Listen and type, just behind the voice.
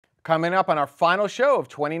Coming up on our final show of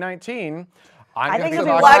 2019, I think it's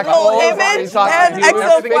it'll be Black hole image and exoplanets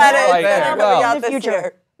and coming out this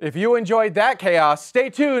year. If you enjoyed that chaos,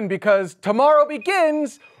 stay tuned because tomorrow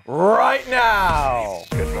begins right now.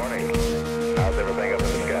 Good morning. How's everything up in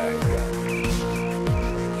the sky?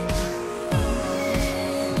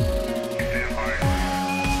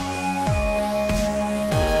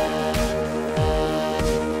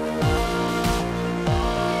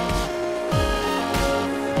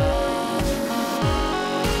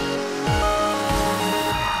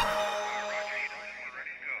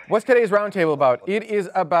 What's today's roundtable about? It is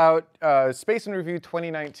about Space and Review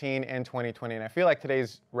 2019 and 2020, and I feel like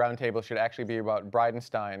today's roundtable should actually be about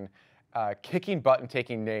Bridenstine kicking butt and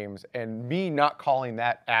taking names, and me not calling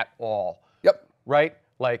that at all. Yep. Right?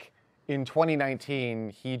 Like, in 2019,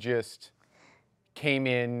 he just came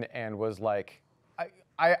in and was like,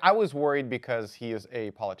 I was worried because he is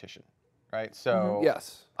a politician, right? So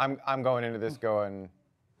Yes. I'm going into this going,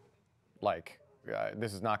 like,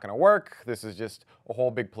 this is not going to work. This is just a whole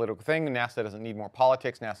big political thing. NASA doesn't need more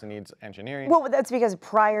politics. NASA needs engineering. Well, that's because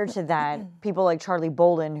prior to that, people like Charlie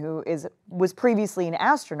Bolden, who was previously an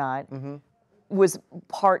astronaut, was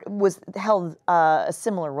held a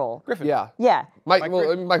similar role. Griffin. Yeah. Yeah.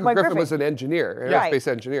 Michael Mike Griffin Griffin. was an engineer, an Right. aerospace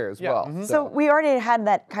engineer as Yeah. well. So we already had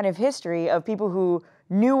that kind of history of people who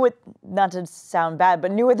knew what, not to sound bad,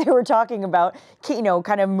 but knew what they were talking about, you know,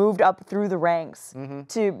 kind of moved up through the ranks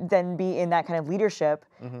to then be in that kind of leadership.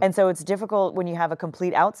 And so it's difficult when you have a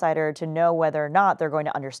complete outsider to know whether or not they're going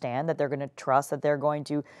to understand, that they're going to trust, that they're going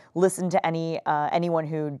to listen to anyone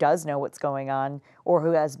who does know what's going on or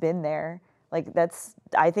who has been there. Like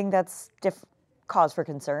I think that's cause for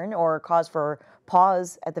concern or cause for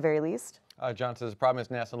pause at the very least. John says the problem is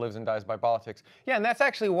NASA lives and dies by politics. Yeah, and that's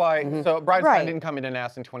actually why. So Bridenstine Right. didn't come into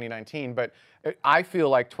NASA in 2019, but I feel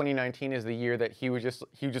like 2019 is the year that he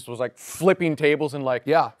just was like flipping tables and like,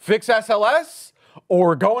 Yeah. fix SLS or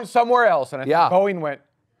we're going somewhere else. And I think Yeah. Boeing went,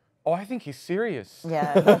 oh, I think he's serious.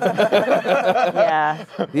 Yeah. Yeah.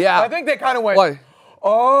 Yeah. I think they kind of went, Well,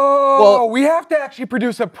 oh, we have to actually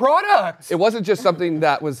produce a product. it wasn't just something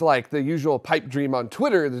that was like the usual pipe dream on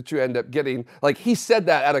Twitter that you end up getting. Like he said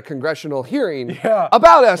that at a congressional hearing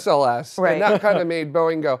about SLS, Right. and that kind of made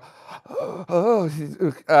Boeing go,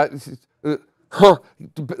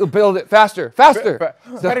 build it faster.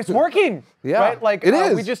 But it's working. Yeah, right? Like it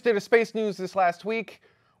is. We just did a space news this last week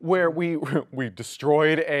where we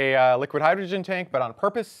destroyed a liquid hydrogen tank, but on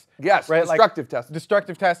purpose. Yes, right? destructive testing.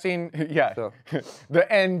 Destructive testing. Yeah. So. The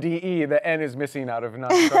NDE, the N is missing out of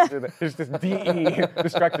non-destructive. It's just DE,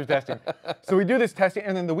 destructive testing. So we do this testing,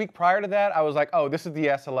 and then the week prior to that, I was like, oh, this is the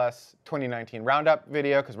SLS 2019 roundup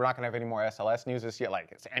video because we're not going to have any more SLS news this year. Like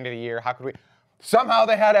it's the end of the year. How could we? Somehow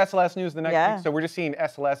they had SLS news the next week, so we're just seeing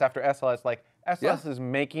SLS after SLS. Like SLS is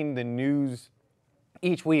making the news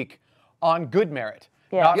each week on good merit.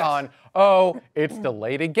 Yeah. Not Yes. on, oh, it's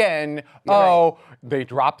delayed again. Oh, they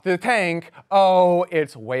dropped the tank. Oh,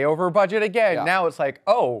 it's way over budget again. Yeah. Now it's like,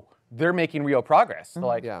 oh, they're making real progress. So,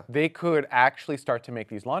 like, Yeah. they could actually start to make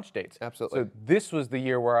these launch dates. Absolutely. So this was the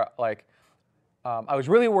year where, like, I was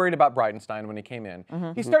really worried about Bridenstine when he came in.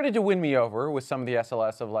 He started to win me over with some of the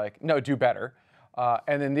SLS of like, no, do better.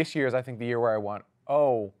 And then this year is, I think, the year where I went,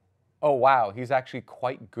 oh, wow, he's actually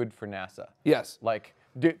quite good for NASA. Yes. Like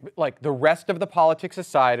the rest of the politics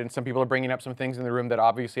aside, and some people are bringing up some things in the room that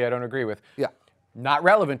obviously I don't agree with. Yeah. Not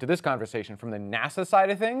relevant to this conversation. From the NASA side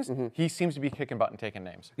of things, he seems to be kicking butt and taking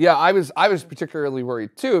names. Yeah, I was particularly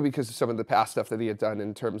worried too because of some of the past stuff that he had done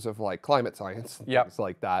in terms of like climate science and things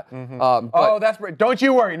like that. Oh, that's don't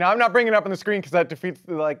you worry. Now I'm not bringing it up on the screen because that defeats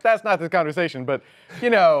that's not this conversation. But you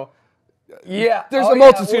know. Yeah, there's a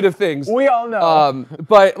multitude of things. We all know.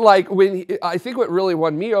 But like I think what really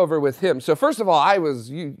won me over with him. So first of all,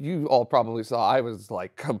 you all probably saw I was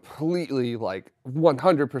like completely like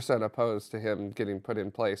 100% opposed to him getting put in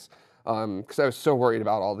place because I was so worried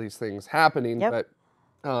about all these things happening. Yep.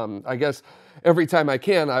 But I guess every time I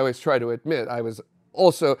can, I always try to admit I was.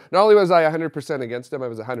 Also, not only was I 100% against him, I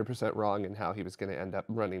was 100% wrong in how he was going to end up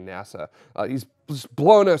running NASA. He's just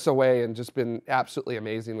blown us away and just been absolutely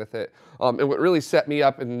amazing with it. And what really set me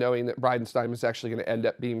up in knowing that Bridenstine was actually going to end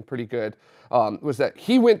up being pretty good was that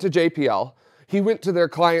he went to JPL, he went to their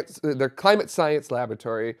climate science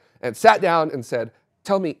laboratory and sat down and said,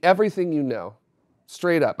 tell me everything you know,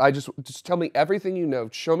 straight up. Just tell me everything you know,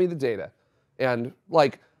 show me the data. And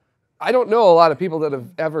like, I don't know a lot of people that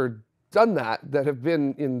have ever done that have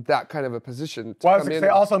been in that kind of a position. Well, I was going to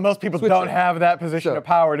say, also, most people don't have that position of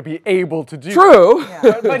power to be able to do True.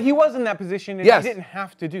 that. But he was in that position, and he didn't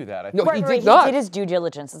have to do that. I think. No, he Right, did not. He did his due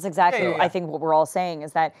diligence. That's exactly, I think, what we're all saying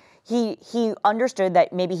is that he understood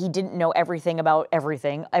that maybe he didn't know everything about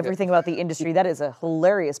everything about the industry. That is a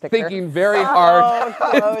hilarious picture. Thinking very hard.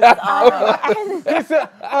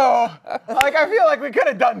 Like I feel like we could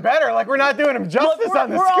have done better. Like we're not doing him justice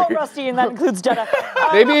on the We're all screen. rusty, and that includes Jenna.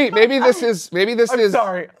 Maybe this is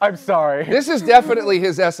I'm sorry. This is definitely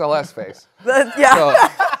his SLS face. Yeah. So,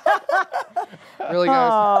 really,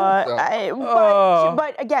 guys. So.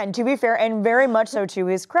 But again, to be fair, and very much so to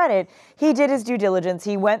his credit, he did his due diligence.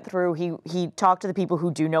 He went through. He talked to the people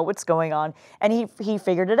who do know what's going on, and he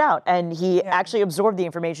figured it out. And he actually absorbed the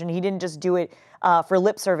information. He didn't just do it for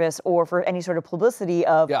lip service or for any sort of publicity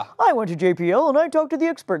of I went to JPL and I talked to the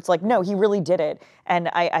experts. Like no, he really did it, and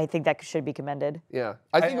I think that should be commended. Yeah,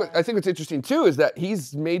 I think what's interesting too is that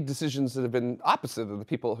he's made decisions that have been opposite of the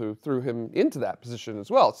people who threw him into that position as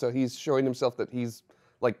well. So he's showing himself that he's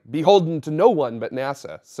like beholden to no one but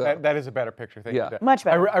NASA. So that is a better picture. Thank you. Much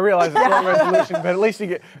better. I realize it's long resolution, but at least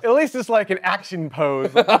it's like an action pose.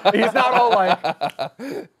 He's not all like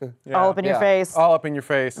all up in your face. All up in your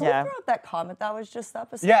face. Can we throw out that comment that was just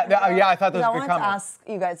up? Yeah, I thought that was a good I wanted comment. to ask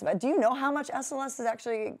you guys about. Do you know how much SLS is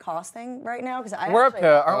actually costing right now? Because aren't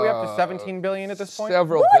we up to 17 billion at this point?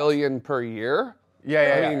 Several billion per year.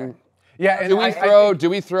 Yeah. I mean, yeah. Do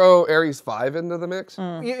we throw Ares 5 into the mix?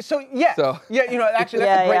 Actually, that's a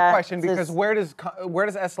great question because where does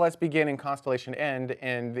SLS begin and Constellation end?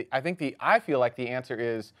 And I feel like the answer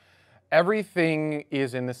is everything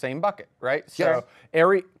is in the same bucket, right? So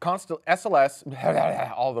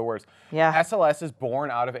SLS, all the words. Yeah. SLS is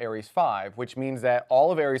born out of Ares 5, which means that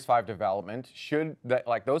all of Ares 5 development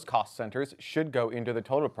those cost centers should go into the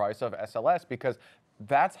total price of SLS because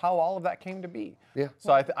that's how all of that came to be. Yeah.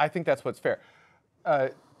 So I think that's what's fair.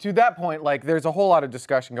 To that point, like there's a whole lot of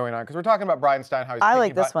discussion going on because we're talking about Bridenstine. How he's I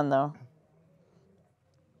like this one though.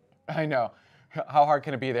 I know. How hard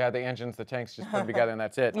can it be? They have the engines, the tanks, just put them together, and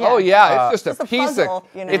that's it. Oh yeah, it's just a piece puzzle, of.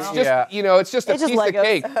 It's just it's just a piece Legos. of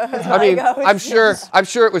cake. I mean, I'm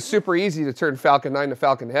sure it was super easy to turn Falcon 9 to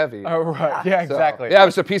Falcon Heavy. Oh right, yeah, So, exactly. yeah, it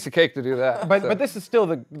was a piece of cake to do that. But this is still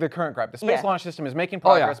the current gripe. The Space Launch System is making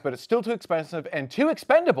progress, but it's still too expensive and too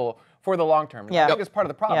expendable for the long term. Yeah. I think it's part of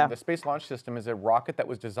the problem. Yeah. The Space Launch System is a rocket that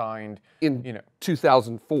was designed in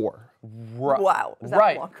 2004. Wow. Is that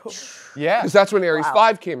Right. long? Yeah. Because that's when Ares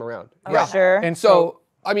 5 came around. Yeah. Sure. And So,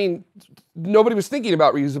 I mean, nobody was thinking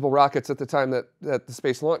about reusable rockets at the time that the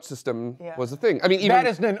Space Launch System was a thing. I mean, even that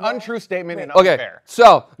is an untrue statement and okay. unfair.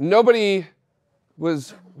 So nobody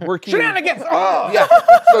was working. Shenanigans! Oh! Yeah.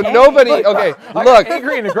 So nobody. Okay. I Look. got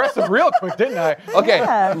angry and aggressive real quick, didn't I? Okay.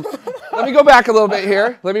 Let me go back a little bit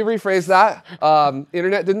here. Let me rephrase that.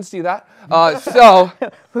 Internet didn't see that. So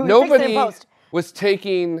nobody was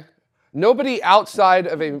taking. Nobody outside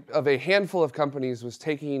of a handful of companies was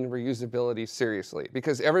taking reusability seriously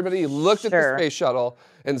because everybody looked at the space shuttle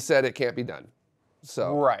and said it can't be done.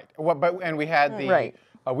 So right. Well, and we had the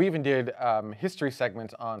we even did history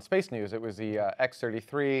segments on Space News. It was the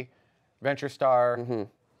X-33, Venture Star,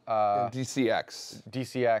 DCX.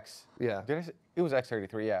 DCX. Yeah. It was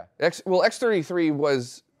X-33. Yeah. X-33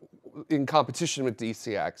 was in competition with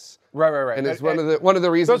DCX. Right. And it's one of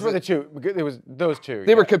the reasons. Those were the two. It was those two.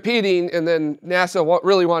 They were competing, and then NASA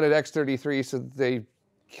really wanted X-33, so they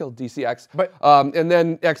killed DCX. But and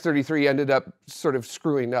then X-33 ended up sort of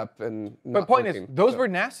screwing up and. But point is, those were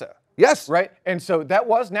NASA. Yes. Right. And so that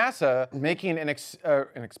was NASA making an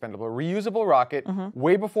expendable, reusable rocket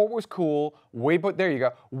way before it was cool. There you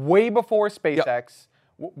go. Way before SpaceX.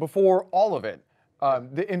 Before all of it.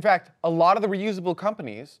 In fact, a lot of the reusable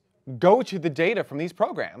companies go to the data from these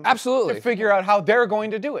programs to figure out how they're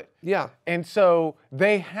going to do it. Yeah. And so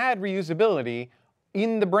they had reusability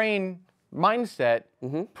in the brain mindset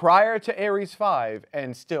prior to Ares 5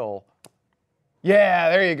 and still.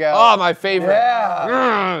 Yeah, there you go. Oh, my favorite.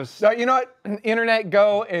 Yeah. So you know what? Internet,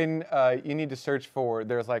 go and you need to search for,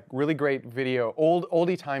 there's like really great video,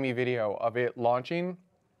 oldie-timey video of it launching.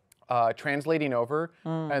 Translating over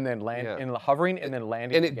and then and hovering and then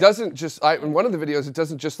landing. And it doesn't just, in one of the videos, it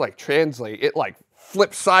doesn't just like translate, it like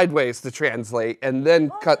flips sideways to translate and then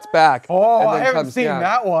cuts back. Oh, and then I haven't comes seen down.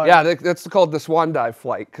 that one. Yeah, that's called the swan dive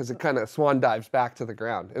flight because it kind of swan dives back to the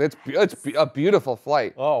ground. And it's a beautiful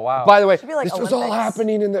flight. Oh, wow. By the way, like this was all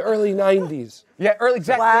happening in the early 90s. Yeah,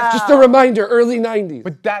 exactly. Wow. Just a reminder, early 90s.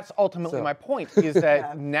 But that's ultimately my point, is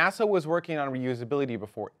that NASA was working on reusability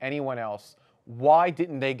before anyone else. Why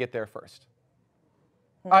didn't they get there first?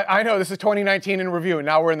 I know, this is 2019 in review, and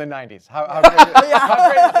now we're in the 90s. How great is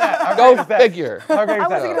that? How Go great is that? figure. How great is I wasn't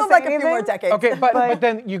that? gonna Feels like say a few more anything. decades. Okay, but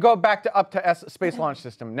then you go back to up to Space Launch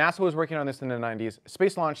System. NASA was working on this in the 90s.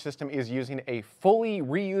 Space Launch System is using a fully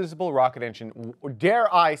reusable rocket engine.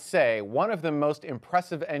 Dare I say, one of the most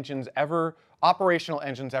impressive engines ever, operational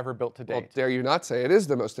engines ever built to Well, date. dare you not say it is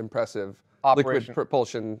the most impressive liquid Operation.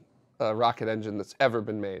 propulsion rocket engine that's ever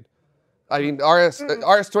been made. I mean,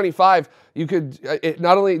 RS-25, you could, it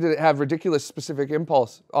not only did it have ridiculous specific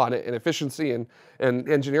impulse on it and efficiency and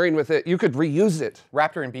engineering with it, you could reuse it.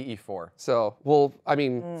 Raptor and BE-4. So, well, I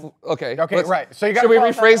mean, okay. Okay, right. So you got should we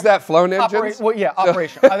rephrase that flown engine? Well, yeah,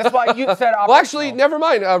 operation. That's why you said operational. Well, actually, never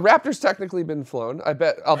mind. Raptor's technically been flown.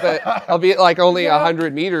 I'll be at like only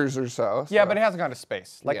 100 meters or so. Yeah, but it hasn't gone to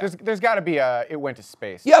space. Like, Yeah. there's got to be it went to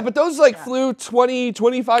space. Yeah, but those like flew 20,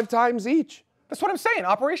 25 times each. That's what I'm saying,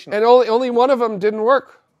 operational. And only one of them didn't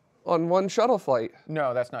work on one shuttle flight.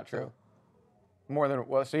 No, that's not true. More than,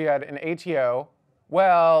 well, so you had an ATO.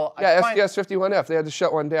 Well, Yeah, STS-51F, they had to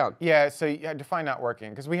shut one down. Yeah, so you had to find not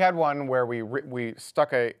working because we had one where we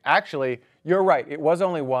stuck a. Actually, you're right. It was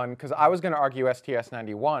only one because I was going to argue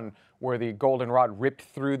STS-91 where the golden rod ripped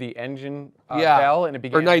through the engine bell and it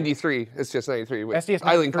began. Or 93. It's just 93. with STS-93,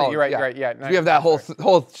 Eileen Collins, you're right, you're right, yeah, We have that whole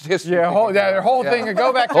history. Yeah, the whole thing.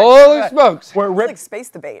 Go back. Holy smokes! Where it It's ripped. like space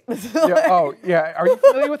debate. Yeah, oh yeah. Are you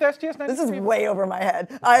familiar with STS-93? This is way over my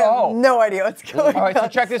head. I have no idea what's going All right, so on.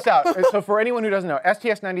 check this out. So for anyone who doesn't know,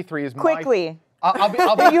 STS-93 is Quickly. I'll be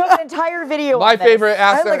You have an entire video. My on this. favorite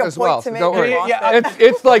asset like a as point well. to So make don't and worry. lost Yeah, it.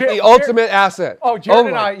 It's like the ultimate asset. Oh, Jared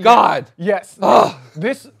and my I. God. Yes.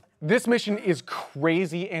 This mission is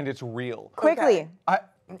crazy and it's real. Quickly.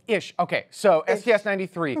 Ish. Okay, so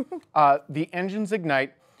STS-93, the engines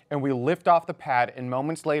ignite and we lift off the pad, and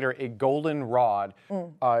moments later, a golden rod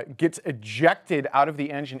gets ejected out of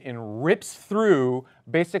the engine and rips through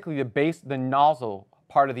basically the nozzle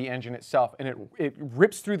part of the engine itself, and it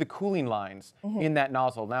rips through the cooling lines in that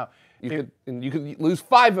nozzle. Now, You could lose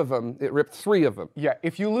 5 of them. It ripped 3 of them. yeah,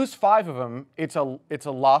 if you lose 5 of them, it's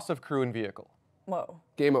a loss of crew and vehicle. Whoa.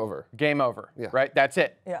 Game over. Game over. Yeah. Right? That's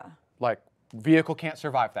it. Yeah. Like, vehicle can't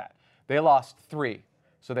survive that. They lost 3,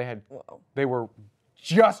 so they were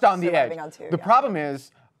just on the edge. Surviving on 2, The yeah. problem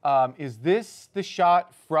is this the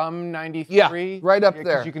shot from '93? Yeah, right up there.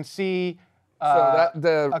 Because you can see. So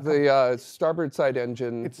the starboard side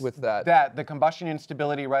engine with that. The combustion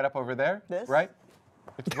instability right up over there. This? Right?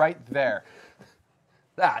 It's right there.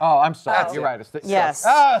 That. Oh, I'm sorry. That's You're it. right. It's Yes.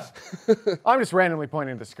 I'm just randomly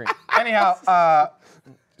pointing at the screen. Anyhow,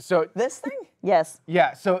 so This thing? Yes.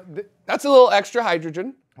 yeah, so That's a little extra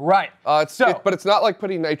hydrogen. right. But So it's not like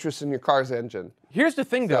putting nitrous in your car's engine. here's the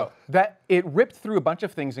thing, though, that it ripped through a bunch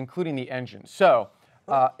of things, including the engine. So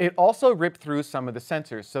it also ripped through some of the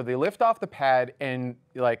sensors. So they lift off the pad and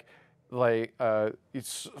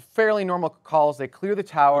it's fairly normal calls. They clear the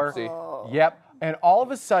tower. Yep. And all of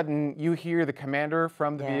a sudden, you hear the commander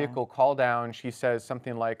from the vehicle call down. She says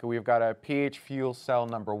something like, "We've got a PH fuel cell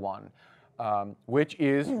number 1." Which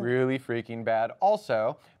is really freaking bad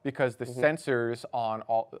also because the sensors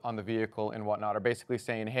on the vehicle and whatnot are basically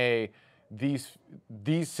saying, hey, these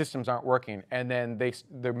systems aren't working. And then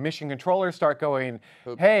the mission controllers start going,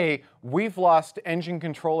 hey, we've lost engine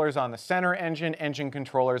controllers on the center engine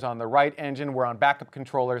controllers on the right engine, we're on backup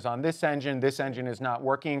controllers on this engine is not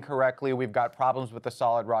working correctly, we've got problems with the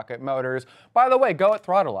solid rocket motors. By the way, go at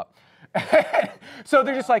throttle up. So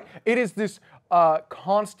they're just like, it is this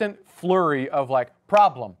constant flurry of like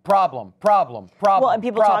problem. Well, and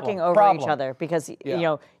people talking over problem. each other because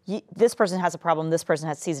this person has a problem, this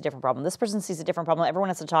person sees a different problem, this person sees a different problem. Everyone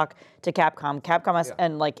has to talk to Capcom. Capcom has,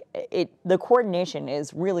 and like the coordination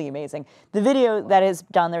is really amazing. The video that is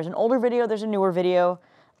done, there's an older video, there's a newer video.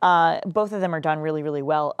 Both of them are done really, really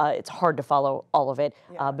well. It's hard to follow all of it,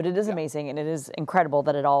 but it is amazing and it is incredible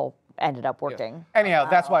that it all ended up working. Anyhow,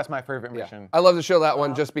 that's why it's my favorite mission. I love to show that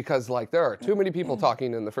one just because like there are too many people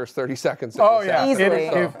talking in the first 30 seconds. Of Oh this yeah, episode, Easily.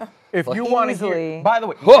 so- if you want to hear, Easily. by the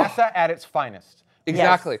way, NASA at its finest.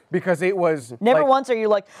 Exactly. Because it was Never like, once are you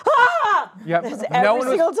like, ah! Yep. Because No every one was-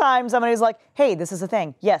 single time somebody's like, hey, this is a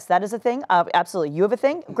thing. Yes, that is a thing. Absolutely. You have a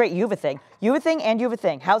thing? Great, you have a thing. You have a thing and you have a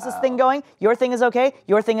thing. How's this thing going? Your thing is okay.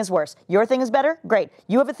 Your thing is worse. Your thing is better? Great.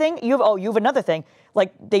 You have a thing? You have another thing.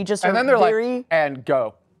 Like, they just And are then they're very... like, and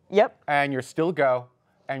go. Yep. And you're still go.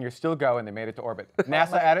 And you're still go. And they made it to orbit.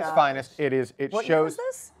 NASA at its finest. It What year shows. was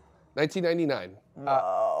this? 1999.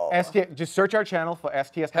 Just search our channel for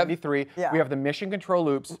STS-93. Yeah. We have the mission control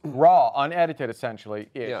loops, raw, unedited, essentially.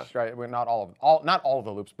 Right? We're not all of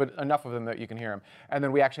the loops, but enough of them that you can hear them. And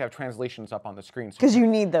then we actually have translations up on the screen. Because you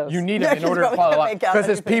need those. You need them in order to follow along. Because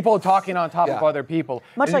it's people talking on top of other people.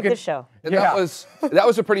 Much And like you this show. And that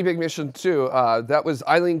was a pretty big mission too. That was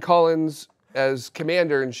Eileen Collins as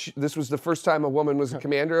commander, and this was the first time a woman was a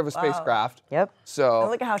commander of a spacecraft. Yep. So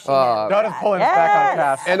Look at how she handled Dot is pulling us back on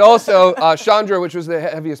task. and also Chandra, which was the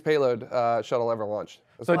heaviest payload shuttle ever launched.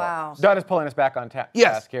 So Dot is pulling us back on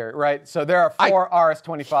task here, right? So there are 4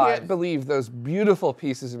 RS-25s. I can't believe those beautiful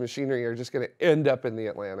pieces of machinery are just going to end up in the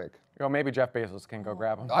Atlantic. Well, maybe Jeff Bezos can go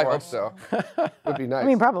grab them. I hope so. Would be nice. I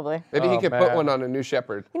mean, probably. Maybe he could put man. one on a New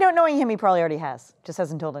Shepard. You know, knowing him, he probably already has. Just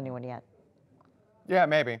hasn't told anyone yet. Yeah,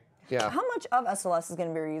 maybe. Yeah. How much of SLS is going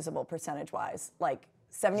to be reusable percentage-wise? Like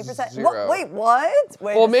 70%? Zero. Wait, what?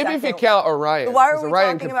 Wait Well, a maybe if you second. count Orion. Why are 'cause we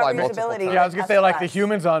Orion talking can about fly multiple reusability? times. Yeah, I was going to say, like, the SLS.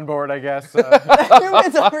 humans on board, I guess.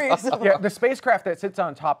 Humans are reusable. Yeah, the spacecraft that sits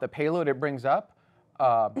on top, the payload it brings up,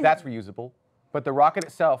 that's reusable. But the rocket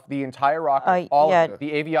itself, the entire rocket, all of it,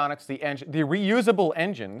 the avionics, the engine, the reusable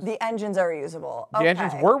engines. The engines are reusable. The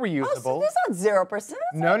engines were Oh, reusable. so that's not 0%.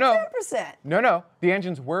 No. 10%. No. The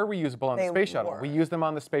engines were reusable on the They space shuttle. were. We used them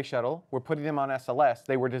on the space shuttle. We're putting them on SLS.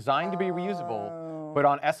 They were designed to be reusable, but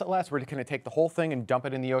on SLS, we're going to take the whole thing and dump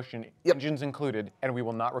it in the ocean, engines included, and we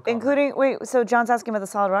will not recover. Including, wait, so John's asking about the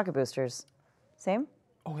solid rocket boosters. Same?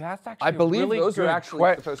 Oh, that's actually I believe really those are good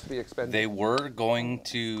actually supposed to be expended. They were going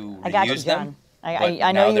to I got you, reuse John. them. I but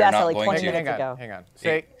know now you they're asked that not like going 20 to. minutes ago. Hang on.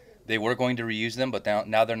 They were going to reuse them, but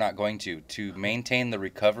now they're not going to. To maintain the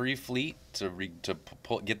recovery fleet,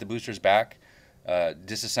 get the boosters back,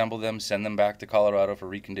 disassemble them, send them back to Colorado for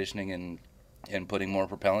reconditioning and putting more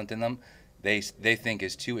propellant in them, they think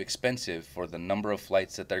is too expensive for the number of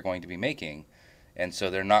flights that they're going to be making, and so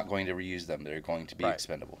they're not going to reuse them. They're going to be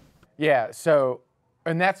expendable. Yeah, so,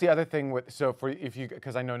 and that's the other thing with, so for, if you,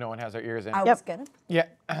 because I know no one has their ears in. I was gonna. Yeah,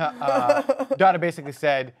 Donna basically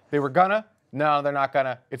said they were gonna. No, they're not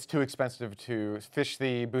gonna. It's too expensive to fish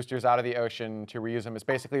the boosters out of the ocean to reuse them. It's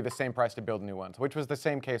basically the same price to build new ones, which was the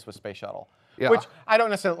same case with Space Shuttle. Yeah. Which I don't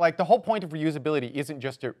necessarily, like the whole point of reusability isn't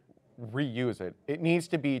just to reuse it. It needs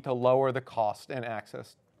to be to lower the cost and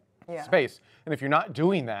access space. And if you're not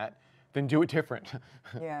doing that, then do it different.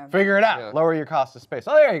 Yeah. Figure it out. Yeah. Lower your cost of space.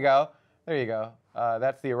 Oh, there you go. There you go.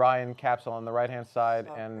 That's the Orion capsule on the right-hand side,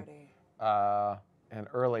 and an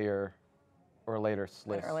earlier or later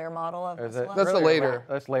SLIS. An earlier model of Is it? SLS? That's the later.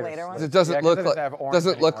 That's later. Later one? SLIS. It doesn't Yeah, 'cause look it like doesn't have orange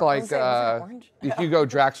doesn't look anymore. like Was it orange? the Hugo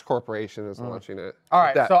Drax Corporation is launching it. All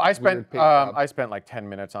right, That so I weird spent paint job. like 10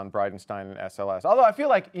 minutes on Bridenstine and SLS. Although I feel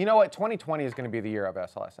like, you know what, 2020 is going to be the year of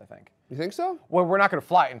SLS, I think. You think so? Well, we're not going to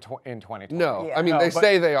fly it in 2020. No, Yeah. I mean No, they but-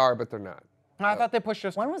 say they are, but they're not. I thought they pushed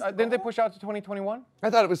us. When was the didn't they goal? push out to 2021?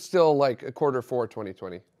 I thought it was still like a quarter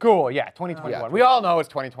 2020. Cool, yeah, 2021. Yeah. We all know it's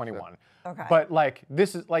 2021. Okay. But like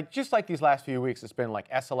this is like just like these last few weeks, it's been like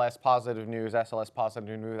SLS positive news, SLS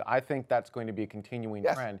positive news. I think that's going to be a continuing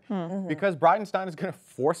Yes. trend because Bridenstine is going to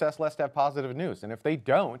force SLS to have positive news, and if they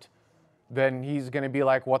don't, then he's going to be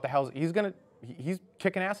like, what the hell? He's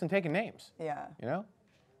kicking ass and taking names. Yeah. You know.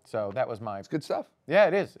 So that was my. It's good stuff. Yeah,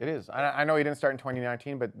 it is. It is. I know he didn't start in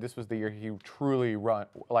 2019, but this was the year he truly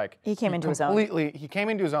He came into his own. completely. He came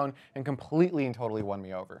into his own and completely and totally won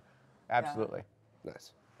me over. Absolutely.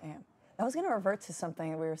 Nice. Yeah. I was going to revert to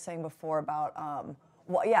something we were saying before about,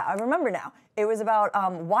 well, yeah, I remember now. It was about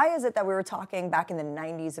why is it that we were talking back in the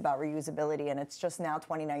 90s about reusability and it's just now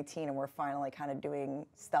 2019 and we're finally kind of doing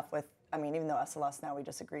stuff with, I mean, even though SLS now we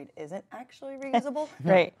just agreed isn't actually reusable.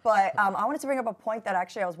 Right. But I wanted to bring up a point that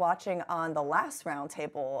actually I was watching on the last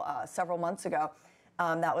roundtable several months ago.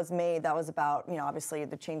 That was made. That was about, you know, obviously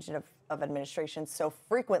the changing of administration so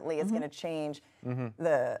frequently is going to change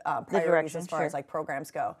the priorities direction, as far sure. as like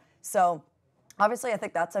programs go. So obviously I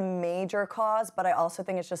think that's a major cause, but I also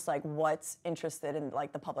think it's just like what's interested in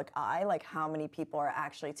like the public eye, like how many people are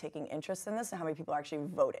actually taking interest in this and how many people are actually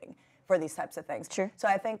voting for these types of things. Sure. So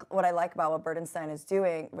I think what I like about what Bridenstine is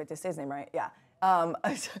doing, wait, this is his name, right? Yeah.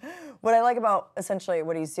 What I like about essentially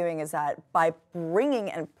what he's doing is that by bringing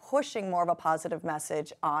and pushing more of a positive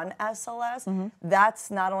message on SLS,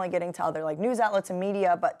 that's not only getting to other like news outlets and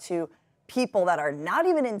media, but to people that are not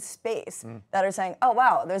even in space that are saying, oh,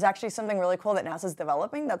 wow, there's actually something really cool that NASA's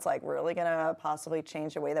developing that's like really gonna possibly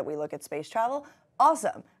change the way that we look at space travel.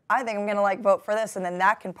 Awesome. I think I'm gonna like vote for this. And then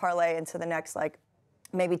that can parlay into the next like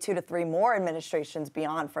maybe 2 to 3 more administrations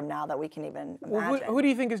beyond from now that we can even imagine. Who do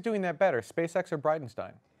you think is doing that better, SpaceX or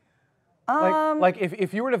Bridenstine? Like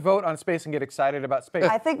if you were to vote on space and get excited about space,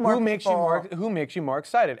 I think more who makes you more people- who makes you more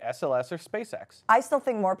excited, SLS or SpaceX? I still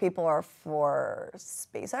think more people are for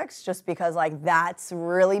SpaceX just because like that's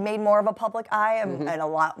really made more of a public eye and a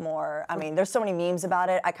lot more. I mean, there's so many memes about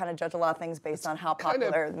it. I kind of judge a lot of things based on how kind of-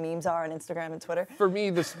 popular the memes are on Instagram and Twitter. For me,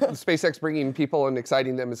 the SpaceX bringing people and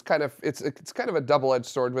exciting them is kind of it's kind of a double-edged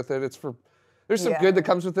sword with it. There's some Yeah. good that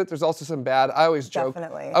comes with it. There's also some bad. I always joke.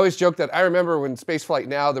 Definitely. I always joke that I remember when Spaceflight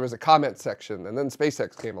Now there was a comment section, and then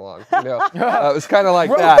SpaceX came along. You know, it was kind of like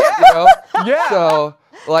that. You know. Yeah. So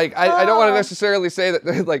like I don't want to necessarily say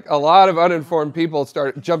that like a lot of uninformed people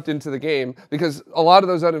jumped into the game because a lot of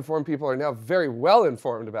those uninformed people are now very well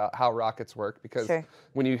informed about how rockets work because Sure.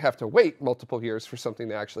 when you have to wait multiple years for something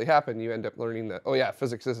to actually happen, you end up learning that, oh yeah,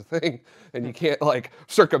 physics is a thing, and you can't like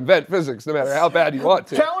circumvent physics no matter how bad you want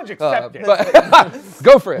to. Challenge accepted. But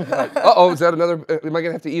go for it. Like, is that another, am I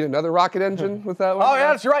gonna have to eat another rocket engine with that one? Oh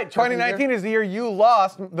yeah, that's right. 2019 is the year you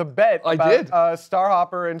lost the bet I about did.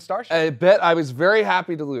 Starhopper and Starship. I bet I was very happy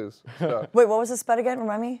to lose. So. Wait, what was this bet again?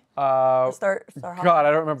 Remind me. Start God,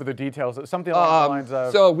 I don't remember the details. Something along the lines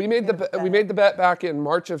of. So we made the bet back in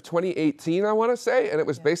March of 2018, I want to say, and it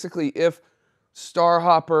was basically if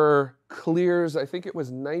Starhopper clears, I think it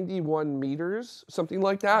was 91 meters, something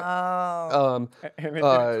like that. And it did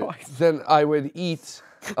it twice. Then I would eat.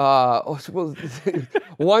 Well,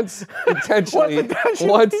 once intentionally,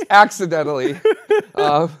 once accidentally.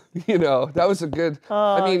 You know, that was a good.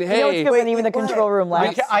 I mean, You know what's hey. good when even the control room I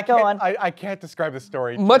laughs. can't, Go on. I can't describe the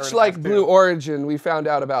story. Much Jared like has Blue to. Origin, we found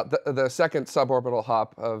out about the second suborbital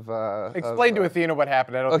hop of. Explain to Athena what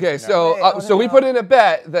happened. I don't Okay, think she knows. so so we put in a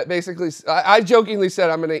bet that basically I jokingly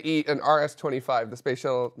said I'm going to eat an RS-25, the space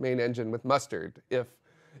shuttle main engine, with mustard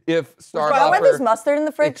if Why would there's Starhopper, mustard in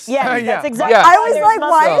the fridge? Yes, Yeah. that's exactly. Yeah. I was There's like, why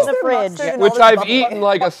mustard is in the there fridge? mustard in all which this I've bubble eaten gum?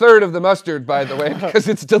 like a third of the mustard, by the way, because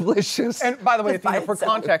it's delicious. And by the way, Athena, for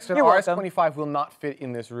itself. context, an You're welcome. RS-25 will not fit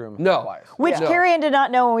in this room. No. Twice. Which No. Carrie Ann did not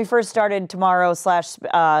know when we first started tomorrow /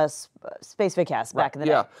 Space Vidcast back in the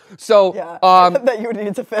day. Yeah. So Yeah, that you would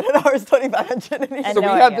need to fit an RS-25 engine in each. And So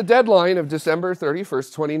no we had idea. the deadline of December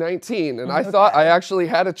 31st, 2019, and I thought I actually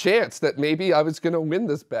had a chance that maybe I was going to win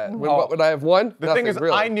this bet. What would I have won? The thing is,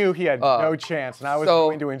 really. I knew he had no chance, and I was so-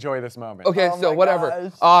 going to enjoy this moment. Okay, Oh so my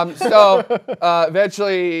whatever. gosh. So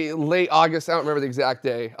eventually, late August, I don't remember the exact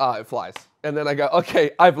day, it flies. And then I go, okay,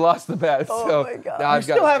 I've lost the bet. Oh so my God. now You I've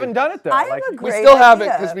Still got to haven't done it though. I have Like, a We great still haven't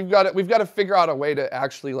idea. because we've got to figure out a way to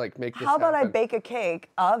actually like make this How about I happen. bake a cake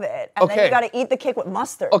of it, and then Okay. you got to eat the cake with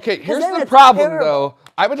mustard? Okay, 'Cause here's then the it's problem terrible. though.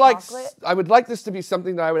 I would Chocolate? like this to be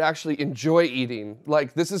something that I would actually enjoy eating.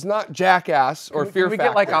 Like this is not Jackass or Fear Can we Factor.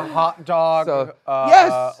 get like a hot dog? So-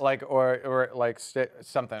 Yes! Like or like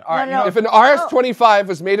something. All right. no. you know, If an RS-25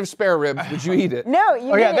 was made of spare ribs, would you eat it? No,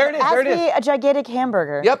 you yeah, did there it is, ask there it is. me a gigantic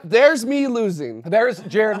hamburger. Yep, there's me losing. there's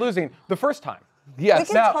Jared losing the first time. We Yes.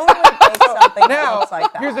 can Now- totally bake something that Now, looks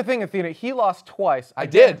like that. here's the thing, Athena. He lost twice. I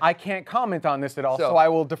did. I can't comment on this at all, so, So- I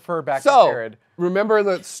will defer back to So Jared. remember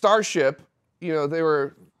the Starship? You know they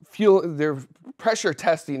were they're pressure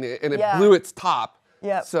testing it, and it Yeah. blew its top.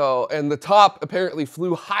 Yep. So and the top apparently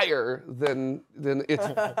flew higher than its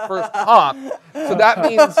first top. So that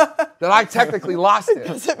means that I technically lost it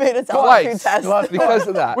It made its twice altitude test. because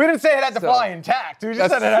of that. We didn't say it had to So- fly intact. We just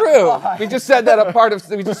That's said it had to true. fly. We just said that a part of.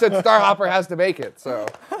 We just said Starhopper has to make it. So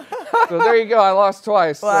there you go. I lost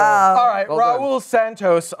twice. so- Wow. All right, Well done. Raul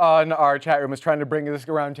Santos on our chat room is trying to bring this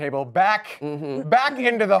round table back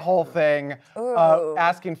into the whole thing,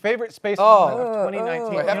 asking favorite space moment of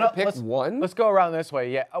 2019. Do I have You know, to pick one? Let's go around this way.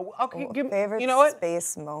 Yeah. Okay, give me, Favorite you know what?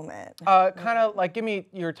 space moment. Kind of like give me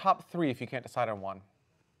your top three if you can't decide on one.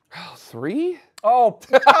 3? Oh,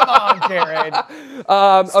 come on, Jared.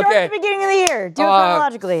 Start Okay. at the beginning of the year. Do it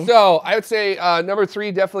chronologically. So I would say number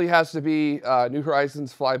 3 definitely has to be New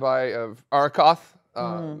Horizons flyby of Arkoth.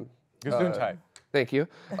 Gesundheit. Thank you.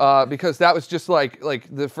 Because that was just like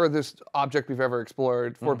the furthest object we've ever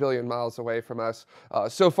explored, 4 billion miles away from us.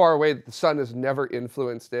 So far away that the sun has never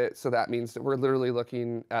influenced it. So that means that we're literally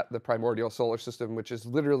looking at the primordial solar system, which is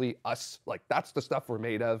literally us. Like that's the stuff we're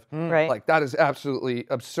made of. Right. Like that is absolutely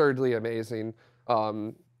absurdly amazing.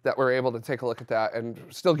 That we're able to take a look at that and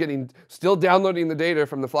still downloading the data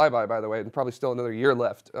from the flyby, by the way, and probably still another year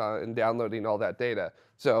left in downloading all that data.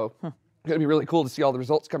 So it's gonna be really cool to see all the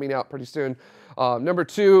results coming out pretty soon. Number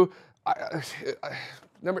 2,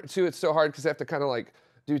 it's so hard because I have to kind of like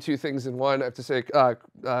do 2 things in one. I have to say,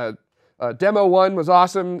 Demo 1 was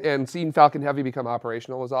awesome, and seeing Falcon Heavy become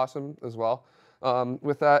operational was awesome as well.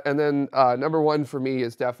 with that. And then number one for me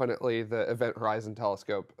is definitely the Event Horizon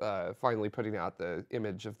Telescope finally putting out the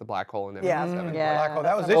image of the black hole in Yeah. M7. Yeah. Black hole.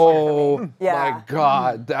 That was this year. Oh Yeah. my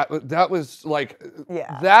God, that was like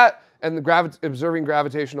Yeah. that, and the observing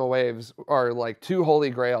gravitational waves are like two holy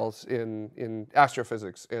grails in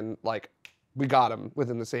astrophysics, and like we got them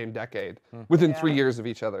within the same decade, within 3 years of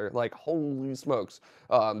each other. Like holy smokes,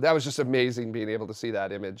 that was just amazing being able to see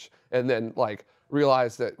that image, and then like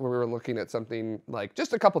realize that we were looking at something like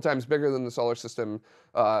just a couple times bigger than the solar system,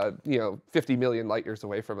 50 million light years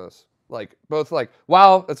away from us. Like both like,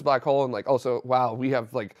 wow, it's a black hole, and like also, wow, we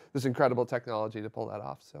have like this incredible technology to pull that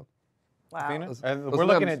off. So Wow. Venus? And those we're are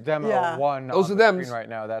looking thems. at demo Yeah. 1 Those on are the thems. screen right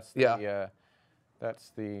now. That's the Yeah.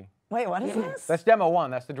 that's the Wait, what is this? that's demo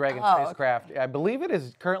 1. That's the Dragon Oh, okay. spacecraft. I believe it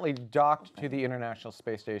is currently docked to the International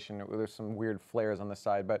Space Station. There's some weird flares on the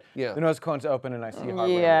side, but Yeah. the nose cone's open and I see hardware.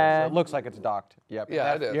 Yeah. So it looks like it's docked. Yep. Yeah,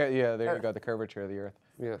 That's- it is. Yeah, there you go. The curvature of the Earth.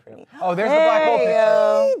 yeah. Oh, there's the black hole picture.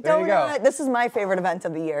 Hey, There you go. donut. This is my favorite event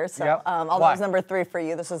of the year. So, Yep. although Why? it was number 3 for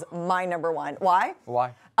you, this is my number 1. Why?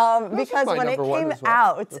 Why? Because my when it number one came as well.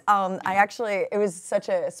 out, it was such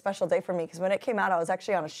a special day for me because when it came out, I was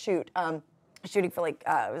actually on a shoot, shooting for like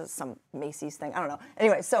it was some Macy's thing. I don't know.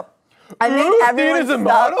 Anyway, so I made everyone Tina's a stop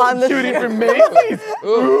model on the shooting shoot. for Macy's.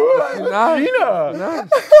 Nice. Tina.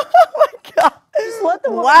 Just let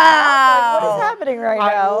them. What Wow. is happening right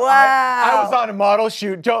now? I was on a model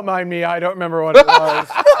shoot. Don't mind me. I don't remember what it was.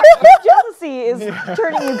 Jealousy is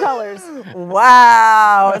turning you colors.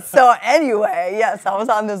 Wow. So anyway, yes, I was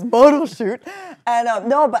on this model shoot, and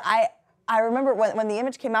no, but I remember when the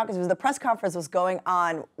image came out because the press conference was going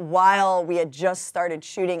on while we had just started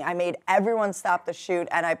shooting. I made everyone stop the shoot,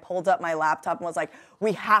 and I pulled up my laptop and was like,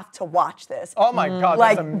 "We have to watch this." Oh my God,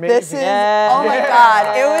 Like that's amazing. this is oh my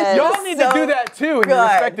God, it was Y'all just need so to do that too in your good.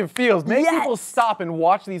 respective fields. Make Yes. people stop and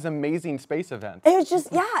watch these amazing space events. It was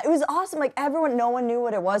just, yeah, it was awesome. Like no one knew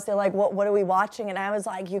what it was. They're like, what are we watching? And I was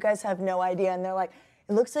like, you guys have no idea. And they're like,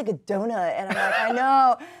 it looks like a donut. And I'm like, I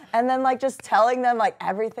know. And then like just telling them like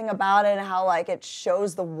everything about it and how like it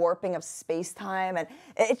shows the warping of space-time. And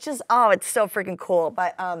it's just, it's so freaking cool.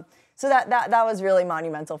 But so that was really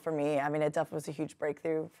monumental for me. I mean, it definitely was a huge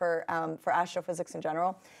breakthrough for astrophysics in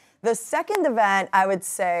general. The second event, I would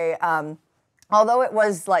say, although it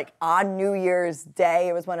was like on New Year's Day,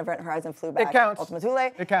 it was when Event Horizon flew back. counts. Ultima Thule.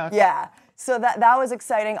 It counts. Yeah. So that was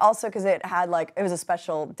exciting also because it was a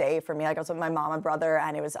special day for me. Like I was with my mom and brother,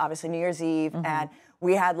 and it was obviously New Year's Eve, and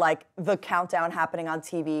we had like the countdown happening on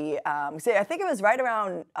TV. So I think it was right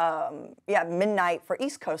around midnight for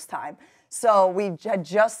East Coast time. So we had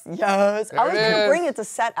just I was it gonna is. bring it to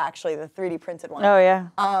set actually, the 3D printed one. Oh yeah.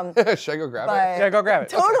 Should I go grab But it? Yeah, go grab it.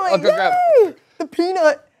 Totally, I'll go grab yay! The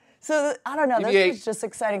peanut. So I don't know, this BB-8. was just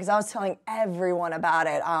exciting because I was telling everyone about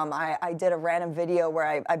it. I did a random video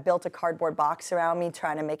where I built a cardboard box around me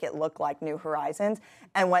trying to make it look like New Horizons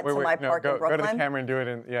and went to my park in go Brooklyn. to the camera and do it,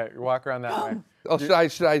 and you walk around that way. Oh,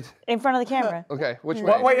 should I? In front of the camera. Okay, which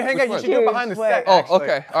way? Wait, hang Which on. You one? should do it behind the Wait. set. Oh, actually.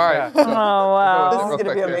 okay, all right. Oh wow. This is Real gonna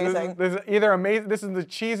be quick here. amazing. This is either amazing. This is the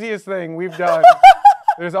cheesiest thing we've done.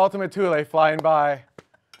 There's Ultima Thule flying by.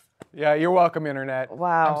 Yeah, you're welcome, internet.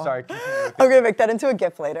 Wow. I'm sorry. Continue with I'm gonna make that into a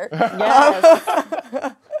GIF later. Yes.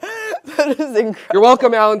 That is incredible. You're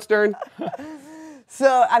welcome, Alan Stern.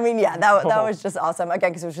 So, I mean, yeah, that was just awesome.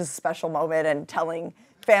 Again, because it was just a special moment and telling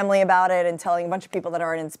family about it and telling a bunch of people that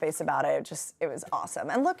aren't in space about it. It was awesome.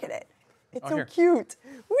 And look at it. It's so here. cute.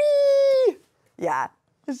 Whee! Yeah.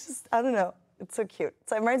 It's just, I don't know. It's so cute.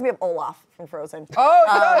 So it reminds me of Olaf from Frozen. Oh,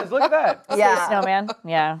 it does. Look at that. yeah. Snowman.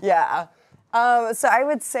 Yeah. Yeah. So I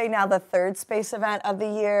would say now the third space event of the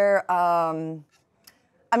year.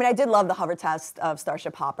 I mean, I did love the hover test of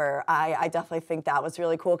Starship Hopper. I definitely think that was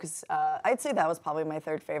really cool because I'd say that was probably my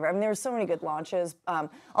third favorite. I mean, there were so many good launches.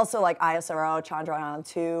 Also, like ISRO, Chandrayaan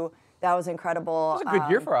 2, that was incredible. It's a good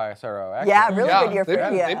year for ISRO, actually. Yeah, really Yeah, good year for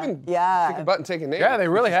they've India. been yeah. kicking butt and taking names. Yeah, they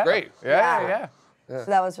really which is have. Great. Yeah. So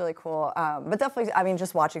that was really cool. But definitely, I mean,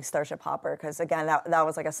 just watching Starship Hopper, because again, that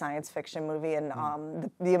was like a science fiction movie, and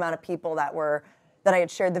the amount of people that I had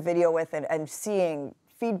shared the video with, and seeing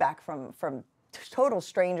feedback from total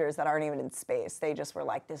strangers that aren't even in space. They just were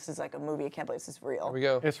like, this is like a movie. I can't believe this is real. Here we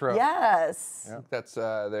go. It's real. Yes. That's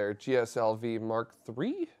their GSLV Mark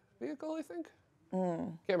III vehicle, I think.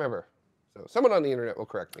 Can't remember. So someone on the internet will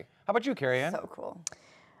correct me. How about you, Carrie Ann? So cool.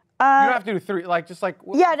 You don't have to do three, just like.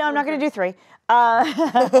 Yeah, no, I'm not going to do 3.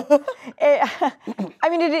 I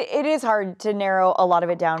mean, it is hard to narrow a lot of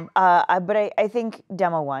it down, but I think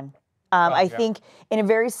Demo 1. I think in a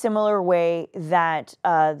very similar way that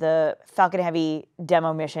the Falcon Heavy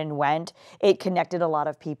demo mission went, it connected a lot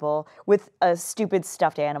of people with a stupid